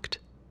remain locked.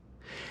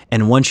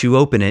 And once you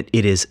open it,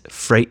 it is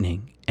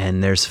frightening,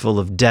 and there's full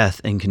of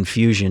death and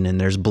confusion, and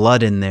there's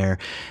blood in there,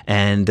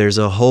 and there's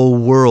a whole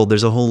world,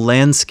 there's a whole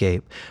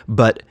landscape.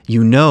 But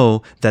you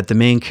know that the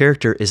main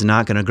character is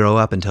not going to grow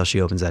up until she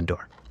opens that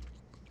door.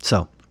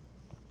 So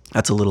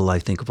that's a little, I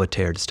think, of what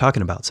Teilhard is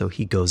talking about. So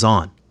he goes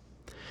on.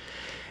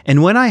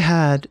 And when I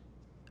had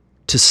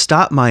to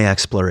stop my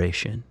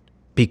exploration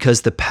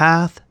because the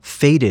path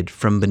faded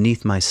from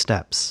beneath my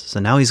steps, so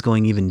now he's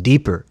going even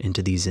deeper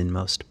into these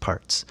inmost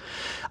parts,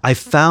 I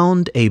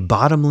found a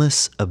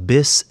bottomless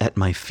abyss at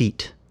my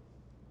feet.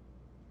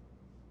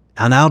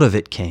 And out of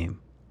it came,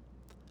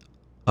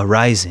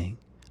 arising,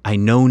 I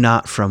know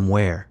not from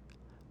where,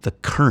 the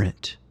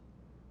current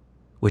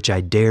which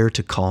I dare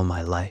to call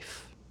my life.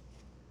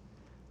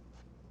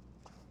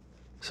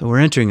 So we're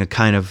entering a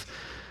kind of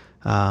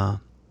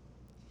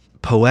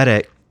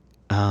poetic,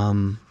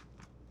 I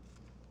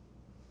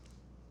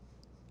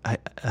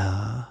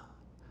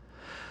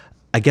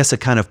guess a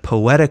kind of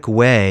poetic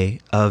way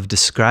of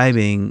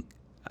describing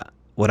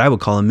what I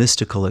would call a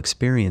mystical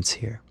experience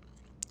here.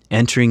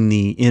 Entering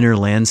the inner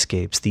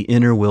landscapes, the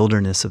inner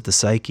wilderness of the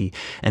psyche,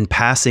 and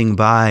passing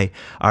by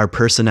our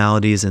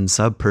personalities and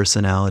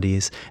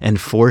subpersonalities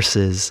and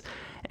forces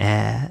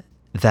that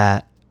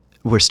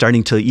we're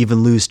starting to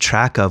even lose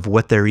track of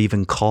what they're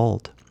even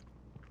called,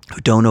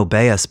 who don't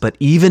obey us. But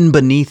even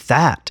beneath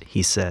that,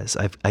 he says,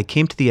 I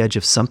came to the edge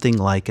of something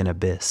like an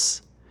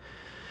abyss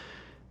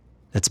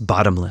that's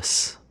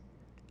bottomless,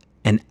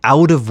 and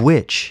out of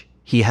which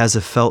he has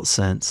a felt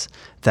sense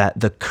that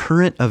the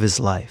current of his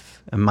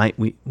life, and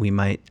we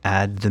might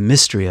add the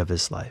mystery of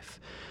his life,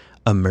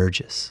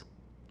 emerges.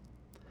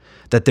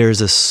 That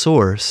there's a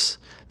source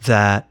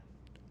that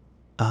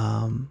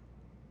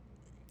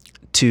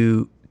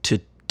to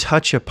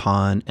touch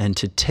upon and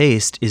to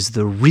taste is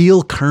the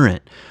real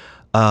current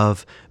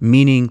of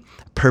meaning,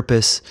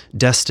 purpose,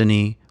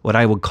 destiny, what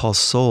I would call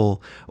soul,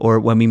 or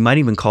what we might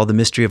even call the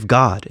mystery of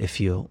God,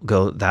 if you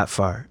go that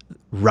far,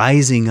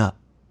 rising up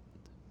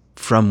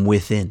from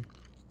within.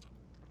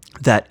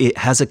 That it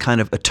has a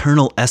kind of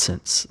eternal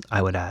essence,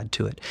 I would add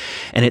to it.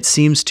 And it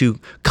seems to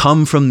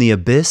come from the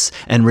abyss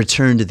and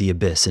return to the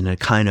abyss in a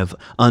kind of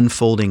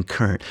unfolding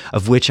current,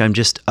 of which I'm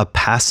just a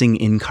passing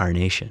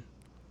incarnation.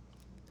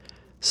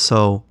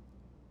 So,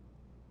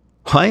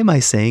 why am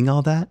I saying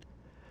all that?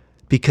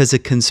 Because a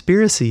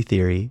conspiracy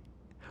theory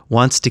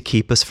wants to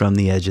keep us from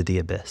the edge of the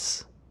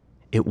abyss.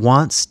 It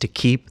wants to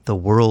keep the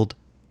world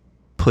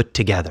put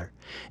together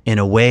in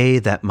a way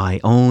that my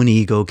own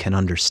ego can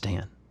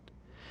understand,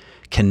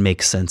 can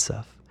make sense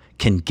of,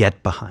 can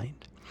get behind.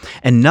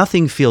 And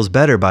nothing feels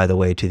better, by the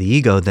way, to the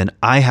ego than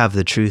I have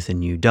the truth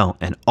and you don't.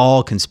 And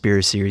all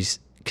conspiracy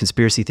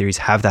theories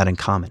have that in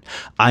common.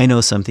 I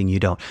know something you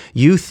don't.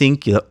 You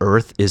think the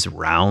earth is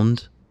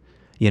round.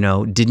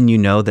 Didn't you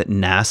know that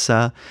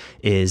NASA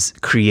is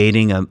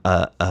creating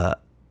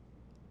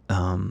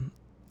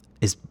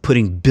is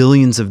putting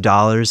billions of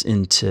dollars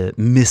into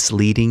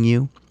misleading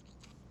you?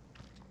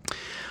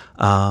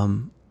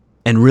 And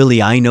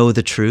really, I know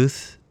the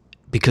truth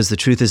because the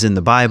truth is in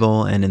the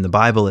Bible, and in the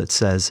Bible it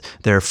says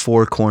there are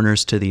 4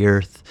 corners to the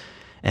earth,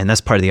 and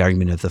that's part of the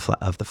argument of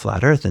the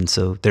flat Earth. And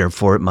so,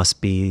 therefore, it must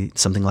be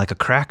something like a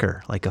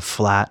cracker, like a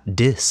flat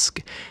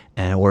disc,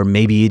 or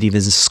maybe it even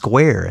is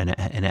square, and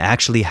it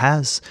actually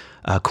has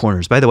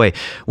corners. By the way,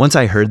 once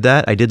I heard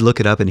that, I did look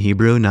it up in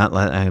Hebrew. Not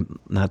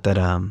that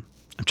I'm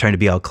trying to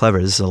be all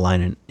clever. This is a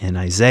line in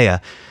Isaiah,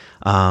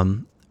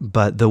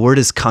 but the word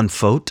is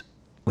konfot,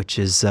 which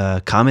is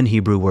a common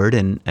Hebrew word,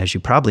 and as you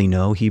probably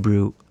know,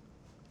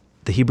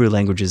 the Hebrew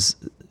language is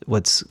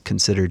what's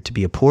considered to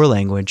be a poor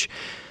language,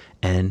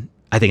 and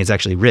I think it's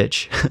actually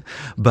rich,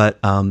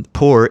 but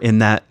poor in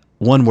that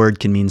one word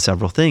can mean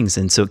several things.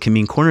 And so it can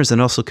mean corners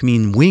and also can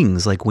mean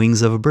wings, like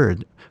wings of a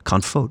bird,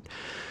 konfot.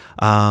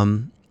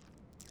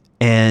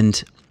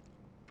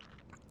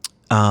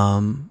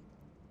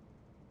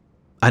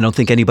 I don't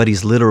think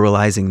anybody's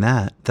literalizing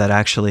that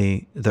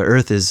actually the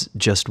earth is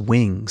just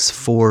wings,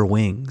 4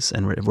 wings,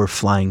 and we're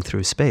flying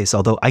through space.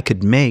 Although I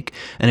could make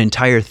an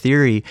entire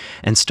theory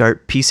and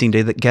start piecing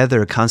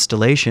together a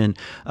constellation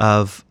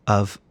of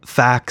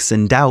facts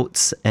and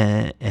doubts,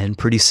 and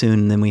pretty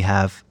soon then we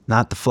have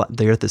not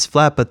the earth is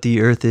flat, but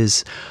the earth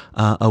is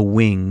a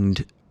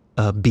winged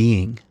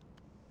being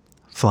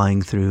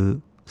flying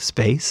through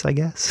space, I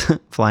guess,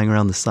 flying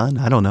around the sun.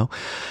 I don't know.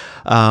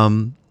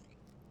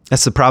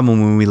 That's the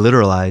problem when we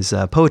literalize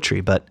poetry,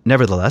 but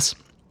nevertheless,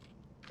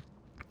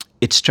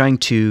 it's trying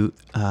to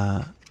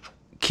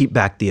keep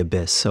back the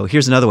abyss. So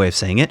here's another way of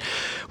saying it.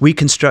 We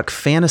construct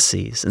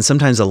fantasies, and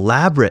sometimes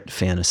elaborate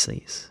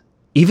fantasies,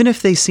 even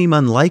if they seem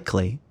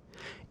unlikely,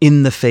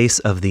 in the face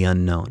of the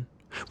unknown.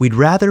 We'd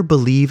rather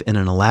believe in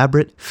an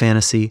elaborate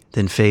fantasy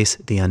than face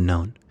the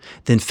unknown,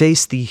 than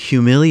face the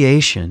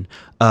humiliation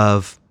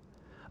of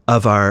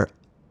our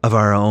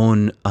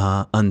own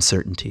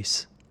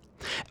uncertainties,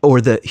 or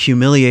the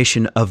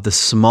humiliation of the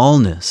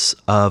smallness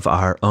of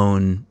our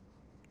own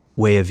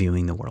way of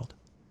viewing the world.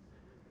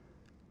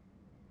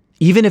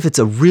 Even if it's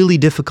a really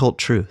difficult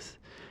truth,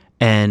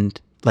 and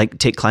like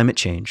take climate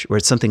change, where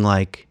it's something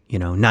like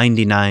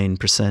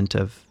 99%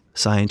 of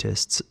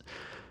scientists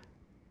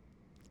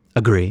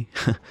agree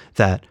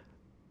that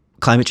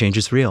climate change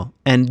is real,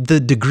 and the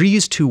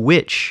degrees to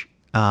which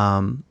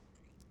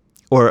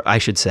or I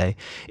should say,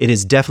 it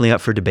is definitely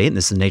up for debate, and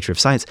this is the nature of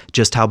science,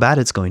 just how bad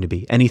it's going to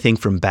be. Anything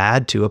from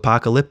bad to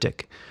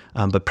apocalyptic,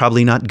 but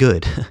probably not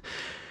good.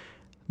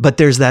 But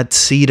there's that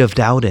seed of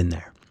doubt in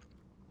there.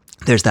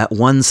 There's that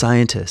one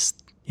scientist,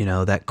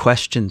 that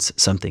questions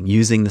something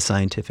using the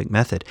scientific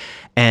method.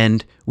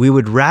 And we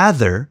would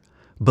rather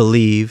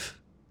believe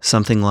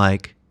something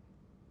like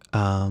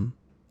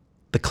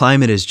the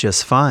climate is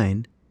just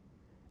fine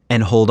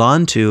and hold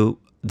on to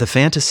the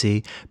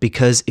fantasy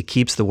because it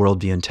keeps the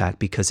worldview intact,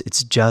 because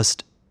it's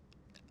just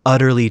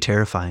utterly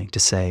terrifying to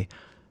say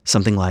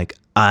something like,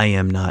 I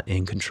am not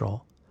in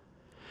control,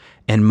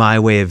 and my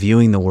way of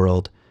viewing the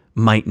world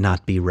might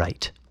not be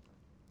right.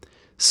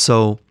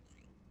 So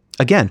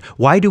again,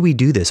 why do we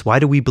do this? Why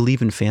do we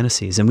believe in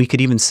fantasies? And we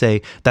could even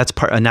say that's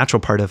a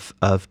natural part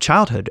of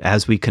childhood.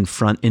 As we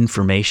confront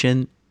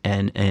information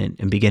and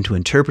begin to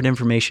interpret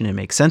information and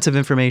make sense of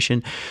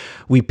information,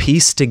 we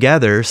piece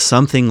together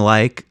something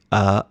like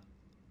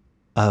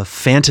a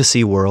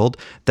fantasy world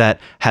that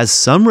has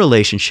some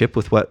relationship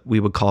with what we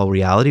would call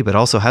reality, but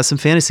also has some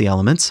fantasy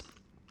elements.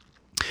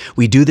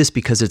 We do this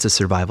because it's a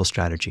survival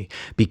strategy,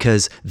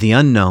 because the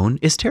unknown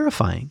is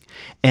terrifying.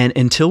 And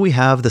until we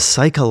have the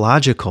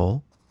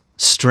psychological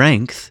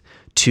strength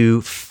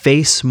to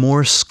face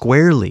more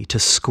squarely, to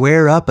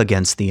square up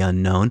against the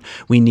unknown,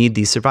 we need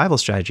these survival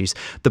strategies.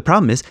 The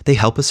problem is they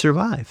help us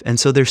survive. And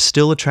so they're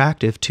still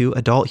attractive to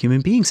adult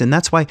human beings. And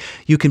that's why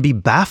you can be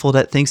baffled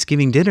at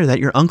Thanksgiving dinner that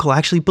your uncle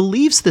actually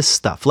believes this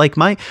stuff. Like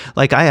I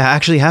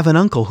actually have an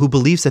uncle who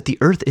believes that the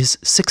earth is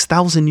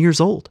 6,000 years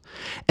old.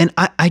 And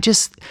I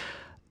just,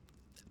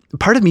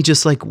 part of me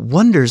just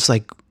wonders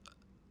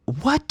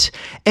what?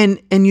 And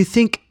you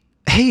think,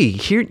 hey,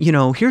 here,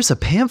 here's a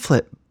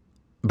pamphlet,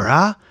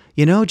 brah.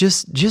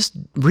 Just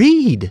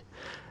read.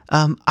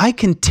 I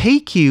can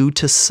take you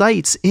to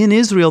sites in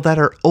Israel that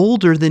are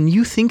older than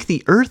you think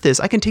the earth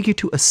is. I can take you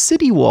to a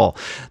city wall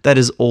that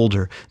is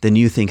older than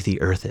you think the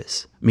earth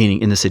is,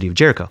 meaning in the city of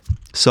Jericho.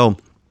 So,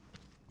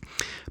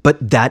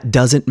 but that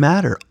doesn't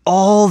matter.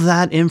 All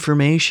that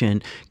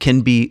information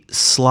can be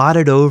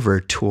slotted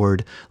over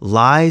toward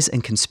lies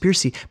and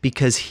conspiracy,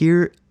 because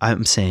here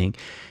I'm saying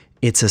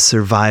it's a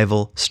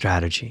survival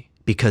strategy,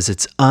 because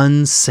it's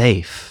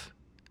unsafe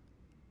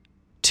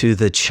to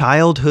the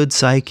childhood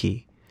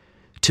psyche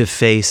to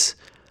face,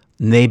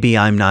 maybe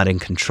I'm not in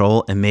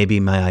control, and maybe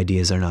my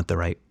ideas are not the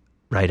right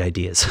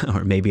ideas,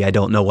 or maybe I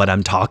don't know what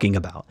I'm talking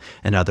about,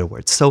 in other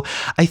words. So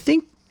I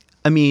think,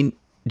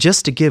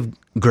 just to give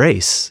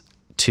grace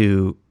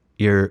to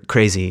your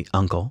crazy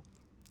uncle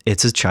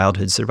It's a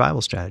childhood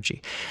survival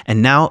strategy.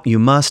 And now you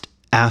must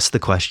ask the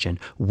question,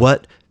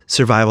 what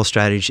survival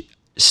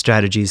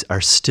strategies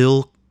are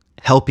still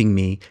helping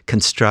me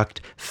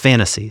construct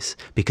fantasies?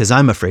 Because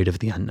I'm afraid of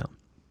the unknown.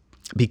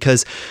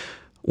 Because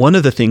one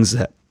of the things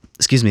that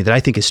I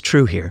think is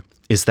true here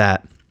is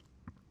that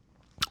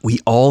we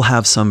all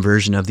have some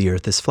version of the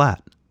earth is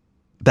flat.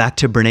 Back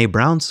to Brene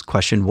Brown's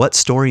question, what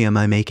story am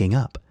I making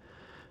up?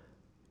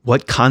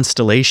 What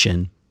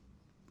constellation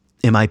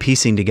am I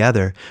piecing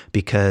together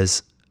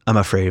because I'm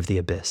afraid of the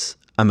abyss?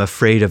 I'm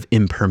afraid of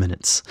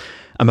impermanence.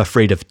 I'm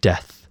afraid of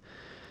death.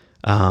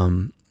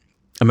 I'm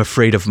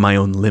afraid of my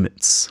own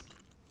limits.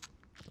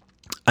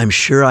 I'm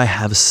sure I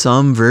have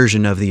some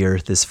version of the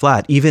earth is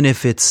flat, even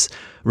if it's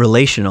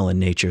relational in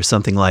nature,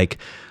 something like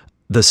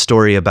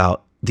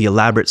the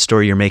elaborate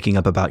story you're making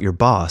up about your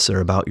boss or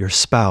about your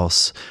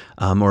spouse,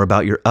 or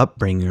about your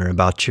upbringing or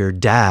about your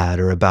dad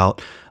or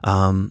about,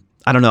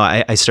 I don't know,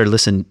 I started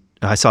listening,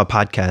 I saw a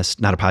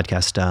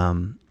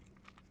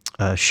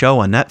show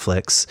on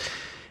Netflix,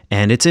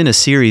 and it's in a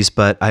series,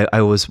 but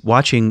I was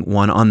watching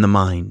one on the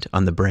mind,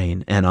 on the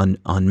brain, and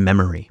on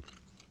memory.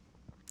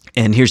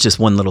 And here's just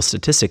one little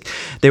statistic.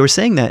 They were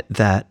saying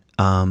that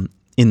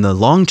in the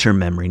long-term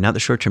memory, not the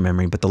short-term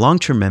memory, but the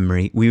long-term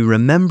memory, we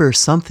remember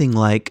something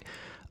like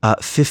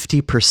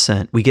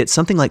 50%. We get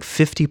something like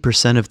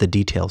 50% of the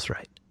details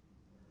right.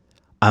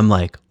 I'm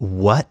like,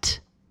 what?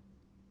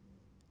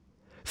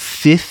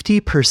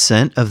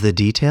 50% of the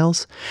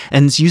details?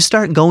 And you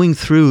start going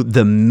through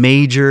the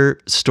major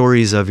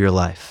stories of your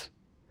life,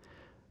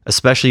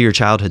 especially your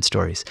childhood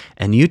stories,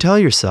 and you tell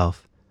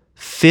yourself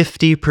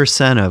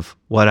 50% of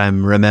what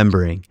I'm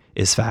remembering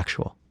is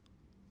factual.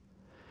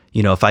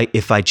 You know,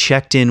 if I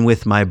checked in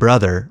with my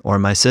brother or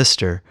my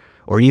sister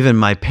or even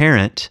my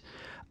parent,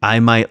 I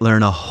might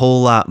learn a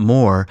whole lot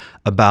more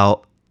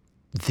about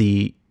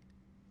the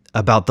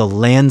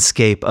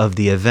landscape of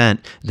the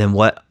event than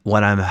what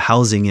I'm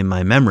housing in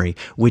my memory,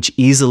 which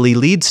easily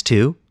leads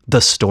to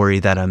the story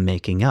that I'm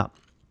making up.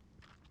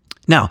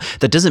 Now,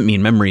 that doesn't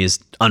mean memory is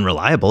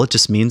unreliable. It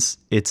just means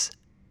it's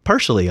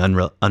partially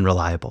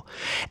unreliable.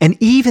 And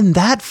even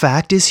that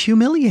fact is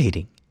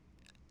humiliating.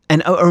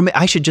 Or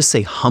I should just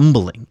say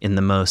humbling in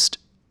the most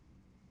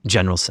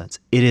general sense.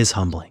 It is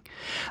humbling.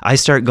 I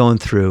start going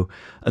through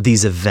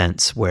these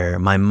events where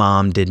my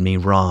mom did me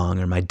wrong,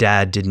 or my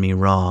dad did me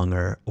wrong,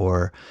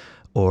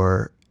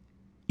 or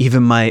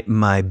even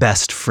my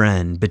best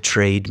friend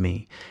betrayed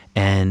me.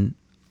 And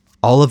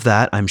all of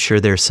that, I'm sure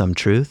there's some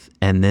truth.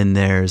 And then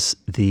there's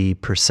the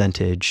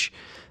percentage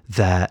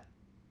that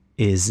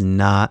is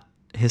not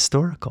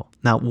historical.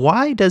 Now,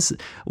 why does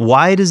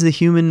the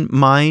human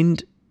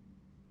mind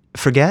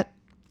forget?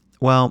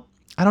 Well,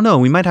 I don't know.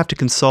 We might have to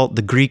consult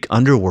the Greek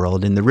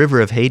underworld. In the river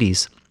of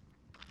Hades,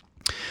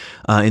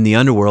 in the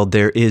underworld,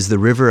 there is the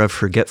river of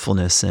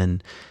forgetfulness,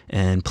 and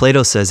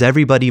Plato says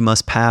everybody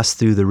must pass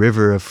through the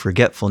river of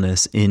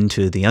forgetfulness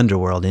into the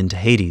underworld, into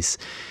Hades,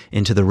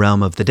 into the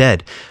realm of the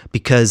dead,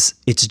 because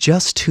it's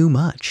just too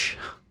much.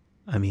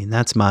 I mean,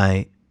 that's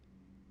my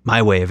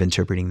way of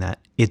interpreting that.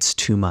 It's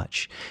too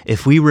much.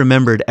 If we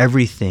remembered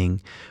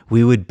everything,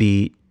 we would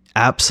be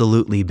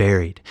absolutely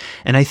buried.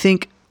 And I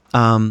think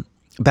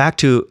back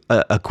to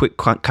a quick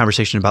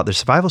conversation about their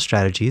survival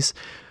strategies,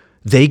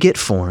 they get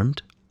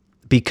formed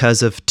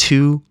because of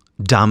two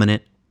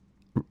dominant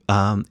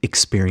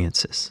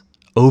experiences: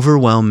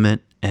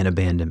 overwhelmment and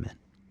abandonment.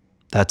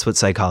 That's what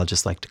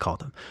psychologists like to call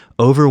them: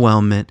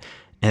 overwhelmment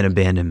and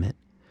abandonment.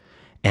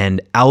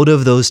 And out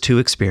of those two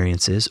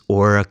experiences,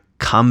 or a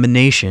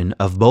combination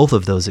of both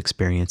of those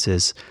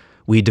experiences,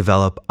 we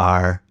develop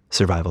our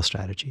survival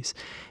strategies.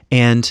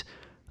 And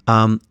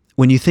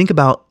when you think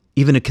about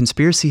even a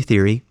conspiracy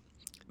theory,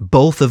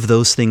 both of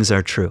those things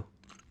are true: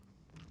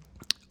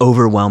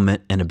 overwhelmment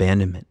and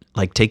abandonment.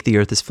 Like, take the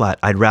earth is flat.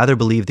 I'd rather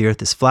believe the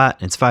earth is flat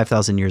and it's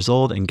 5,000 years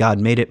old and God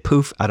made it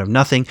poof out of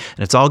nothing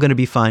and it's all going to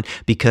be fine,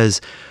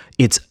 because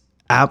it's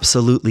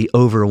absolutely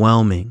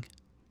overwhelming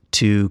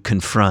to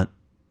confront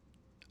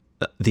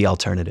the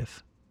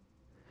alternative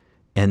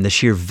and the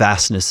sheer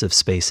vastness of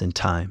space and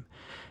time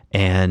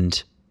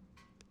and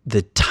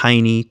the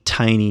tiny,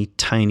 tiny,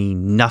 tiny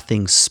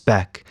nothing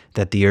speck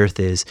that the earth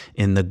is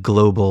in the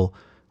global,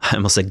 I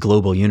almost said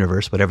global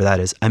universe, whatever that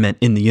is. I meant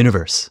in the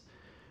universe,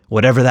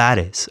 whatever that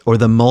is, or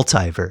the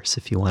multiverse,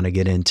 if you want to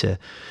get into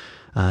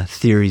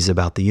theories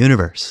about the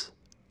universe.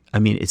 I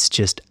mean, it's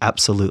just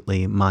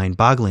absolutely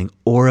mind-boggling.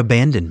 Or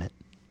abandonment.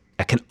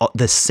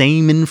 The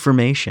same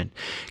information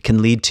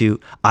can lead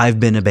to, I've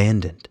been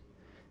abandoned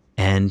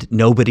and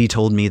nobody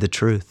told me the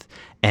truth.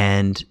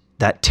 And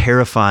that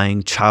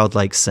terrifying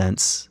childlike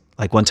sense,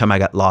 like one time I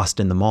got lost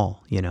in the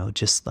mall,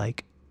 just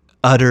like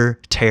utter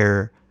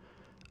terror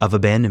of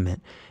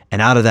abandonment. And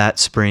out of that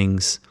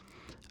springs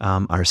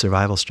our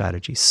survival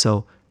strategies.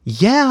 So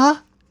yeah,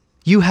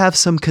 you have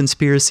some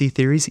conspiracy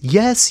theories.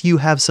 Yes, you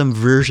have some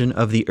version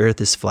of the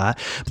earth is flat.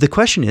 But the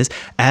question is,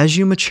 as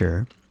you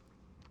mature,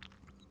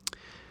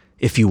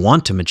 if you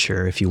want to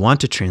mature, if you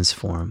want to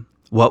transform,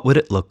 what would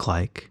it look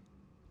like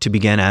to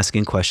begin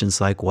asking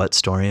questions like, what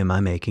story am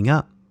I making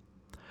up?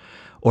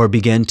 or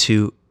begin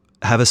to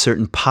have a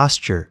certain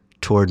posture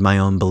toward my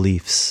own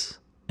beliefs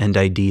and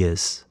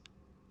ideas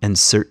and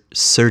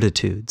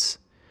certitudes?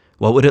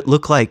 What would it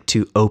look like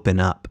to open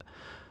up,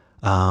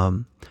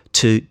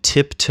 to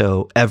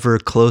tiptoe ever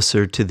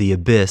closer to the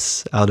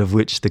abyss out of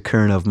which the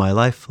current of my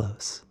life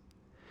flows?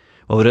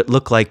 What would it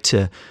look like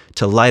to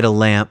light a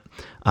lamp,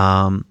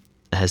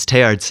 as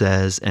Teilhard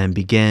says, and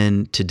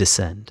begin to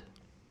descend?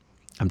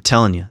 I'm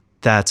telling you,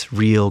 that's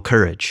real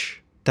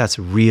courage. That's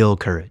real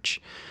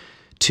courage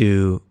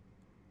to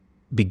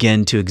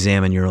begin to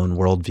examine your own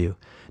worldview.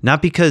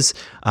 Not because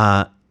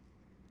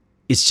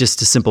it's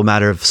just a simple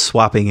matter of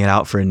swapping it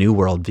out for a new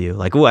worldview.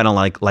 Like, oh, I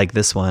don't like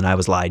this one. I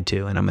was lied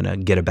to, and I'm going to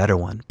get a better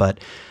one. But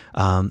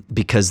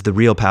because the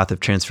real path of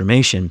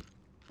transformation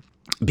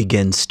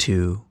begins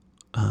to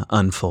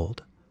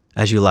unfold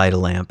as you light a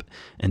lamp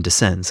and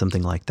descend,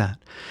 something like that.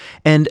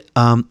 And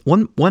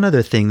one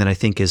other thing that I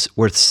think is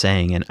worth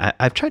saying, and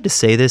I've tried to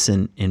say this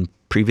in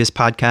previous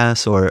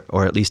podcasts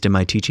or at least in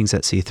my teachings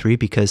at C3,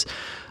 because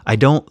I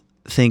don't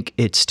think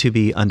it's to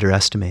be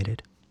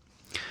underestimated.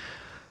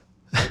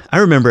 I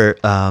remember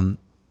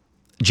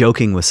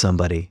joking with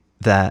somebody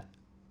that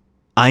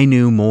I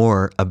knew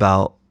more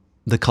about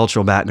the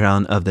cultural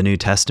background of the New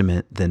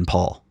Testament than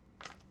Paul.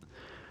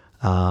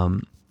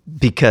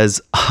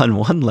 Because on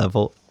one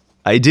level,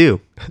 I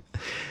do.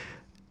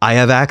 I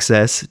have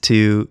access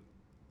to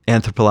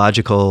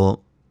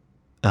anthropological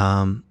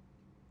data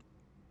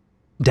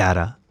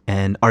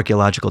and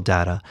archaeological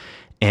data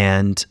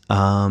and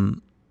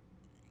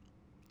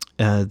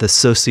the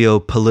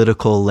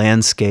socio-political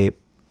landscape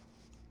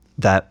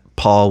that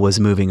Paul was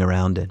moving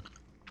around in,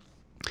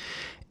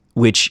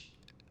 which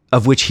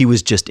he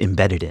was just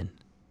embedded in.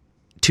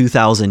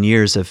 2,000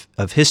 years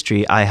of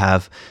history, I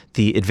have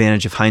the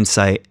advantage of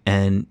hindsight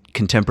and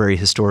contemporary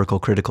historical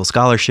critical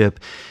scholarship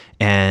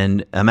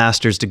and a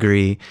master's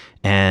degree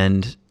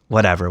and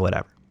whatever.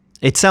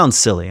 It sounds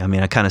silly. I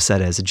mean, I kind of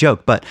said it as a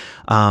joke, but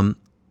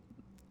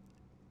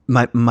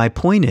my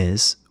point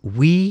is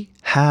we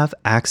have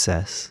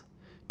access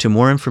to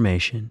more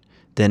information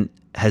than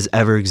has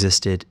ever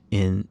existed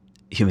in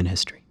human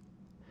history.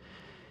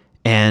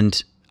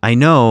 And I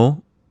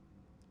know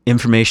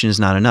information is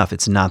not enough.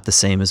 It's not the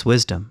same as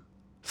wisdom.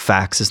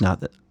 Facts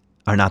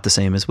are not the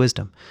same as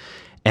wisdom.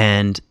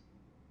 And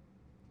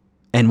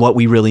what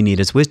we really need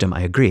is wisdom,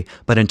 I agree.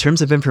 But in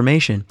terms of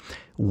information,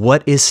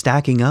 what is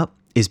stacking up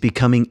is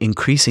becoming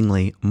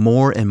increasingly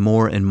more and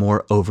more and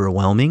more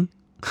overwhelming,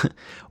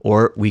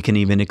 or we can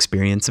even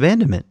experience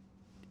abandonment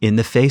in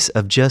the face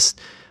of just,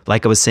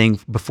 like I was saying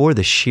before,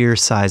 the sheer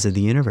size of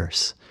the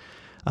universe.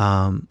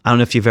 I don't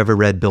know if you've ever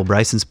read Bill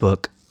Bryson's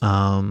book.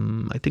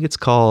 I think it's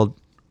called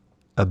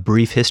A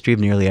Brief History of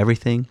Nearly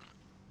Everything.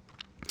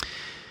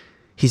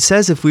 He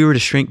says if we were to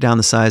shrink down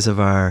the size of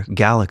our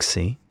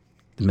galaxy,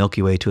 the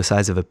Milky Way, to a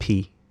size of a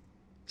pea.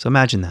 So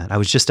imagine that. I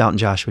was just out in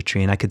Joshua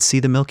Tree and I could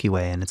see the Milky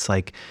Way, and it's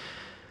like,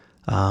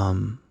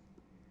 and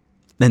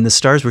the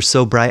stars were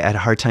so bright I had a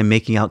hard time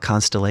making out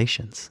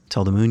constellations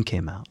until the moon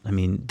came out. I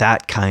mean,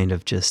 that kind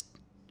of just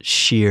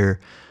sheer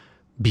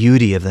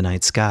beauty of the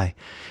night sky.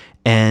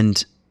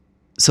 And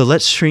so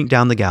let's shrink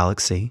down the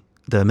galaxy,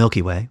 the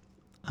Milky Way,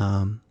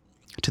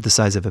 to the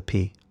size of a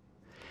pea.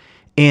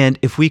 And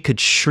if we could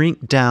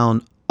shrink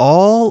down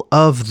all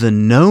of the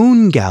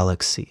known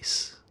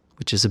galaxies,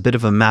 which is a bit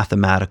of a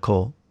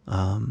mathematical,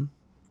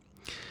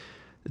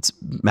 it's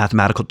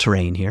mathematical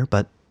terrain here,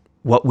 but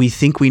what we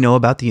think we know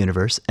about the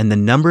universe and the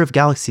number of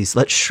galaxies,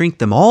 let's shrink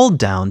them all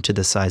down to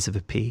the size of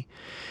a pea.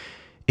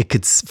 It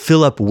could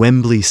fill up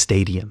Wembley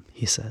Stadium,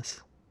 he says,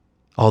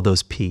 all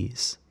those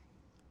peas.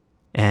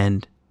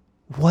 And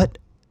what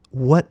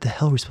the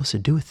hell are we supposed to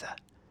do with that?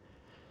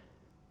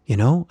 You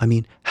know, I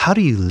mean, how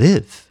do you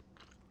live?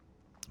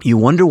 You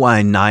wonder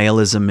why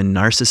nihilism and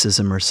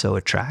narcissism are so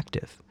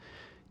attractive.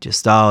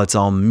 Just, it's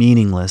all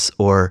meaningless,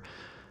 or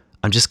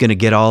I'm just going to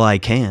get all I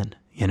can,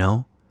 you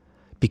know?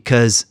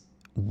 Because,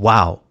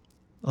 wow,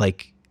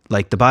 like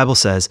the Bible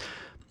says,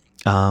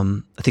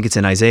 I think it's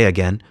in Isaiah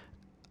again,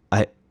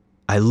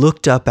 I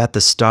looked up at the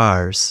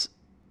stars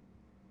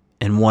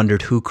and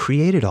wondered who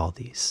created all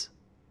these.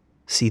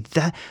 See,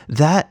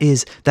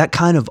 that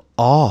kind of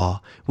awe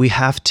we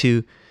have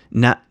to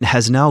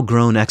has now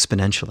grown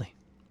exponentially.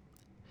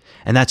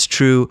 And that's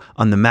true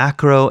on the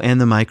macro and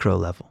the micro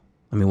level.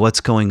 I mean,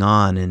 what's going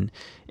on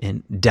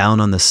in down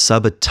on the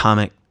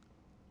subatomic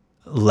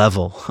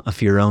level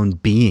of your own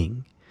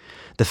being?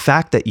 The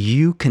fact that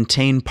you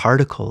contain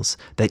particles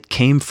that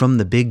came from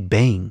the Big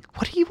Bang.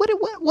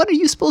 What are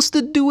you supposed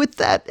to do with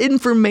that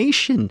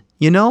information?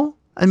 You know?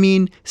 I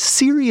mean,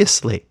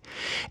 seriously.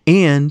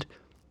 And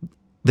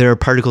there are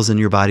particles in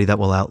your body that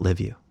will outlive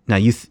you. Now,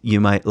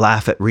 you might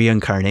laugh at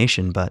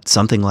reincarnation, but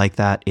something like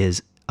that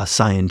is a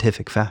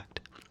scientific fact.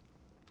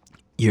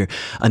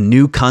 A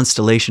new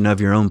constellation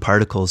of your own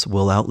particles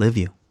will outlive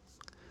you.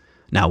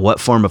 Now, what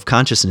form of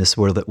consciousness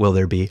will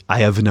there be? I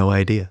have no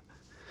idea.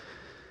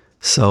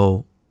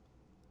 So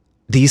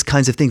these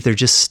kinds of things, they're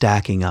just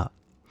stacking up.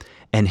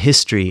 And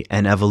history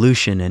and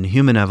evolution and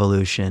human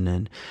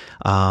evolution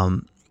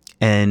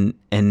And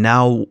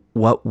now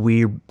what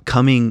we're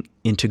coming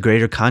into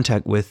greater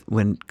contact with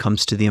when it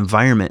comes to the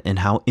environment and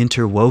how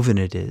interwoven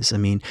it is. I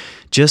mean,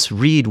 just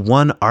read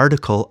one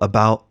article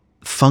about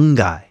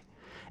fungi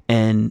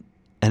and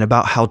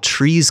about how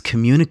trees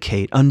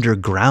communicate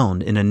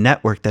underground in a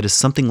network that is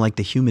something like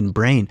the human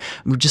brain.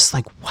 We're just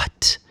like,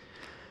 what?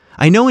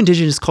 I know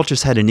indigenous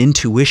cultures had an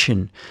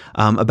intuition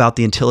about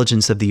the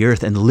intelligence of the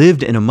earth and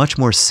lived in a much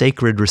more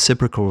sacred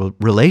reciprocal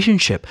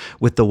relationship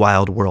with the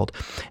wild world.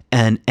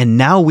 And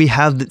now we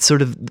have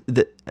sort of,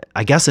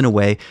 I guess in a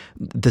way,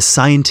 the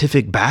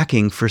scientific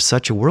backing for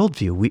such a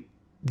worldview. We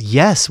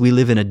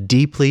live in a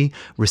deeply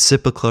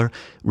reciprocal,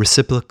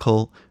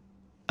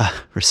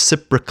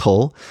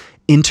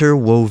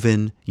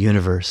 interwoven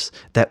universe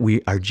that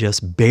we are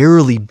just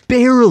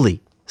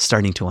barely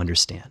starting to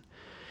understand.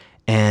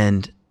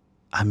 And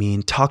I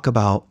mean, talk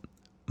about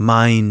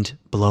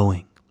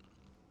mind-blowing.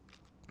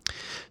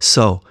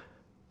 So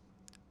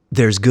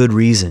there's good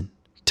reason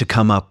to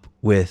come up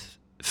with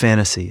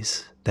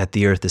fantasies that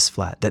the earth is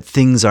flat, that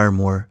things are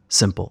more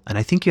simple. And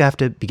I think you have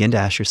to begin to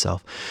ask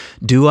yourself,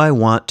 do I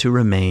want to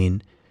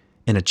remain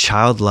in a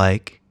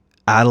childlike,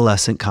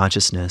 adolescent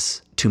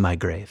consciousness to my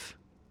grave?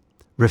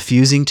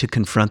 Refusing to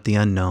confront the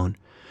unknown,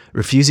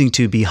 refusing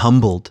to be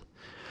humbled,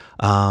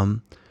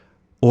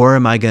 or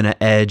am I going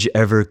to edge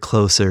ever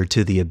closer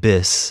to the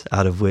abyss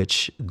out of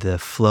which the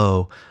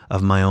flow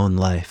of my own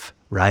life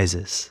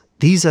rises?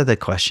 These are the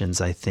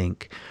questions, I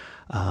think.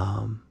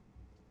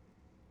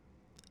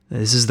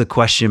 This is the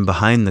question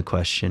behind the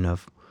question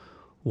of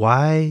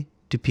why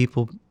do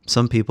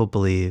some people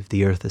believe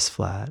the earth is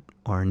flat,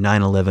 or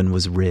 9/11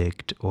 was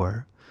rigged,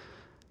 or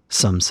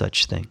some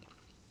such thing.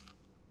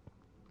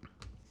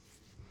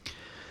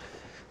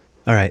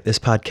 All right, this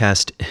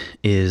podcast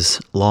is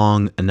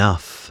long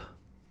enough.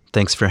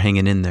 Thanks for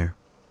hanging in there.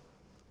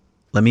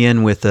 Let me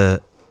end with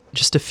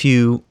just a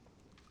few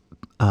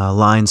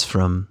lines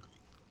from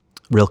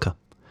Rilke,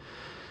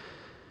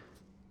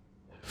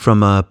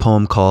 from a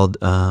poem called,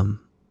 I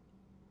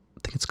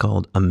think it's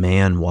called A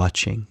Man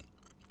Watching.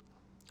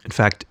 In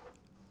fact,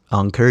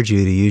 I'll encourage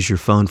you to use your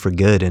phone for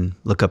good and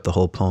look up the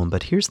whole poem,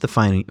 but here's the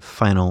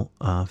final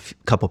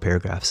couple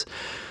paragraphs.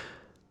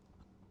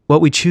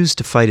 What we choose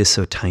to fight is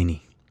so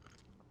tiny.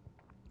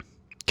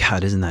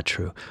 God, isn't that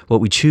true? What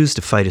we choose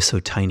to fight is so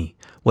tiny.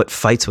 What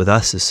fights with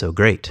us is so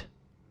great.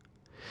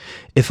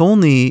 If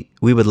only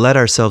we would let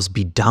ourselves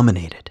be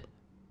dominated,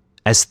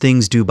 as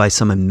things do by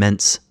some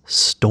immense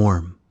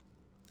storm,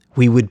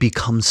 we would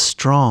become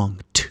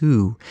strong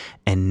too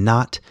and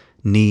not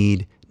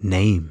need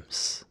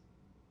names.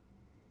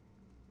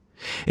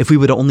 If we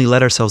would only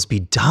let ourselves be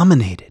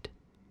dominated,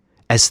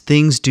 as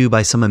things do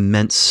by some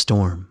immense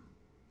storm,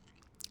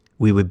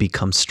 we would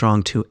become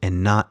strong too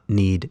and not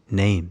need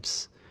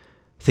names.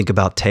 Think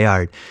about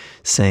Teilhard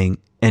saying,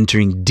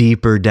 entering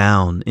deeper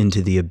down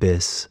into the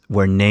abyss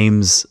where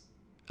names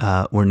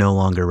were no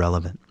longer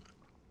relevant.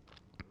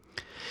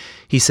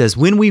 He says,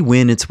 when we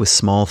win, it's with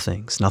small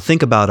things. Now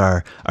think about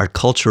our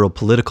cultural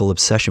political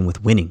obsession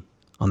with winning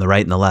on the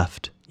right and the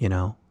left,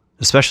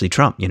 especially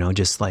Trump,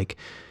 just like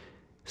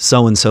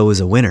so-and-so is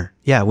a winner.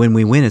 Yeah, when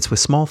we win, it's with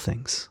small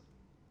things.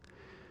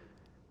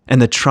 And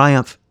the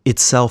triumph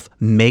itself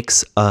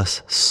makes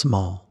us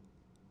small.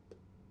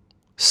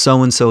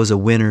 So-and-so is a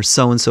winner.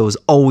 So-and-so is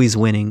always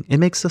winning. It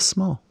makes us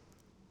small.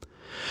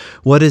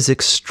 What is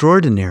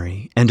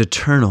extraordinary and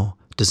eternal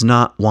does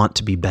not want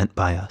to be bent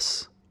by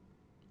us.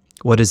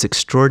 What is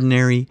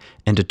extraordinary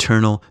and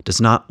eternal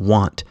does not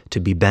want to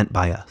be bent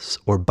by us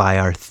or by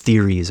our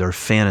theories or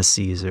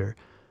fantasies or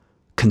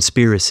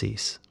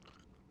conspiracies.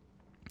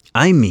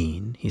 I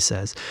mean, he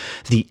says,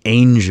 the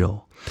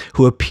angel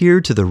who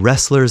appeared to the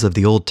wrestlers of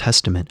the Old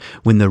Testament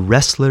when the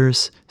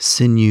wrestlers'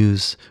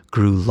 sinews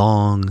grew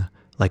long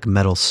like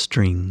metal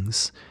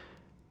strings.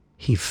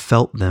 He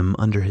felt them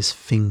under his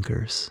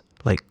fingers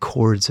like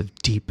chords of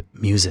deep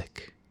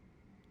music,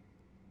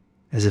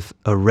 as if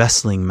a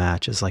wrestling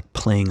match is like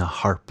playing a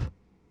harp.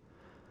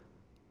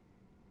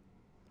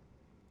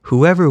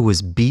 Whoever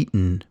was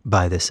beaten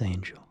by this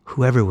angel,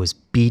 who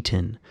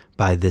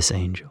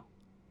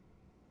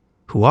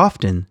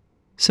often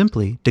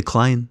simply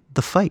declined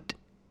the fight,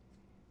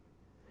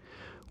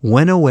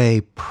 went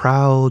away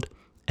proud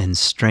and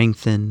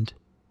strengthened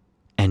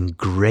and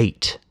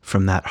great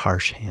from that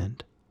harsh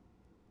hand.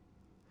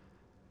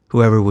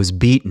 Whoever was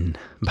beaten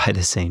by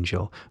this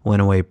angel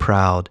went away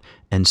proud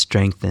and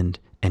strengthened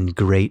and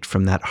great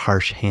from that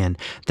harsh hand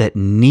that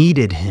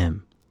kneaded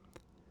him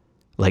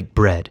like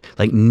bread,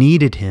 like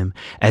kneaded him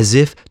as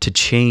if to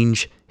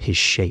change his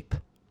shape.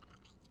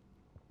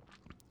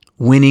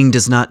 Winning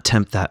does not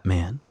tempt that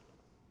man,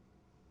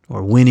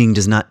 or winning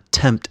does not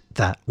tempt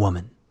that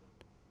woman.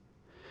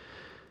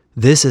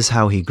 This is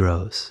how he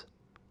grows,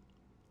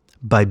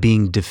 by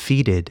being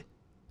defeated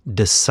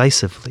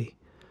decisively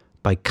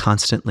by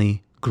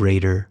constantly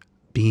greater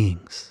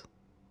beings.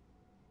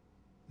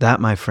 That,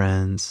 my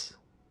friends,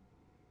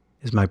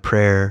 is my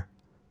prayer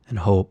and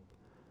hope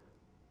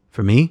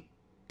for me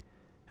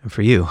and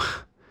for you,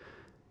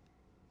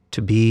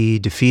 to be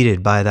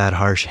defeated by that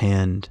harsh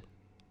hand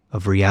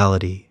of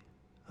reality,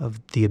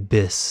 of the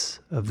abyss,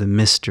 of the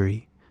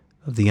mystery,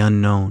 of the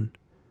unknown,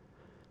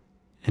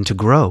 and to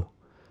grow,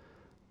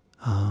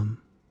 and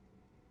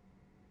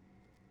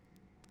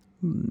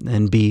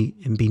be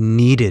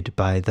kneaded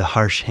by the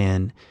harsh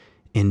hand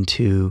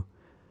into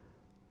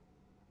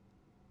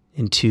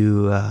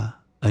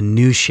a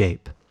new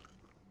shape.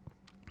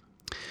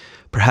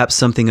 Perhaps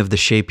something of the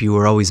shape you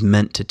were always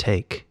meant to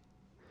take.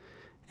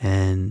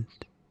 And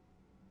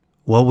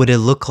what would it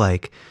look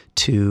like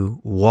to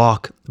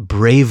walk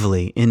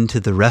bravely into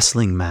the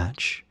wrestling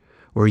match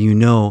where you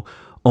know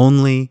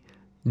only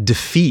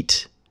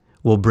defeat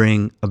will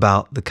bring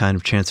about the kind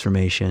of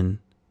transformation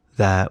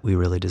that we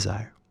really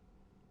desire?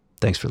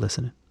 Thanks for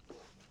listening.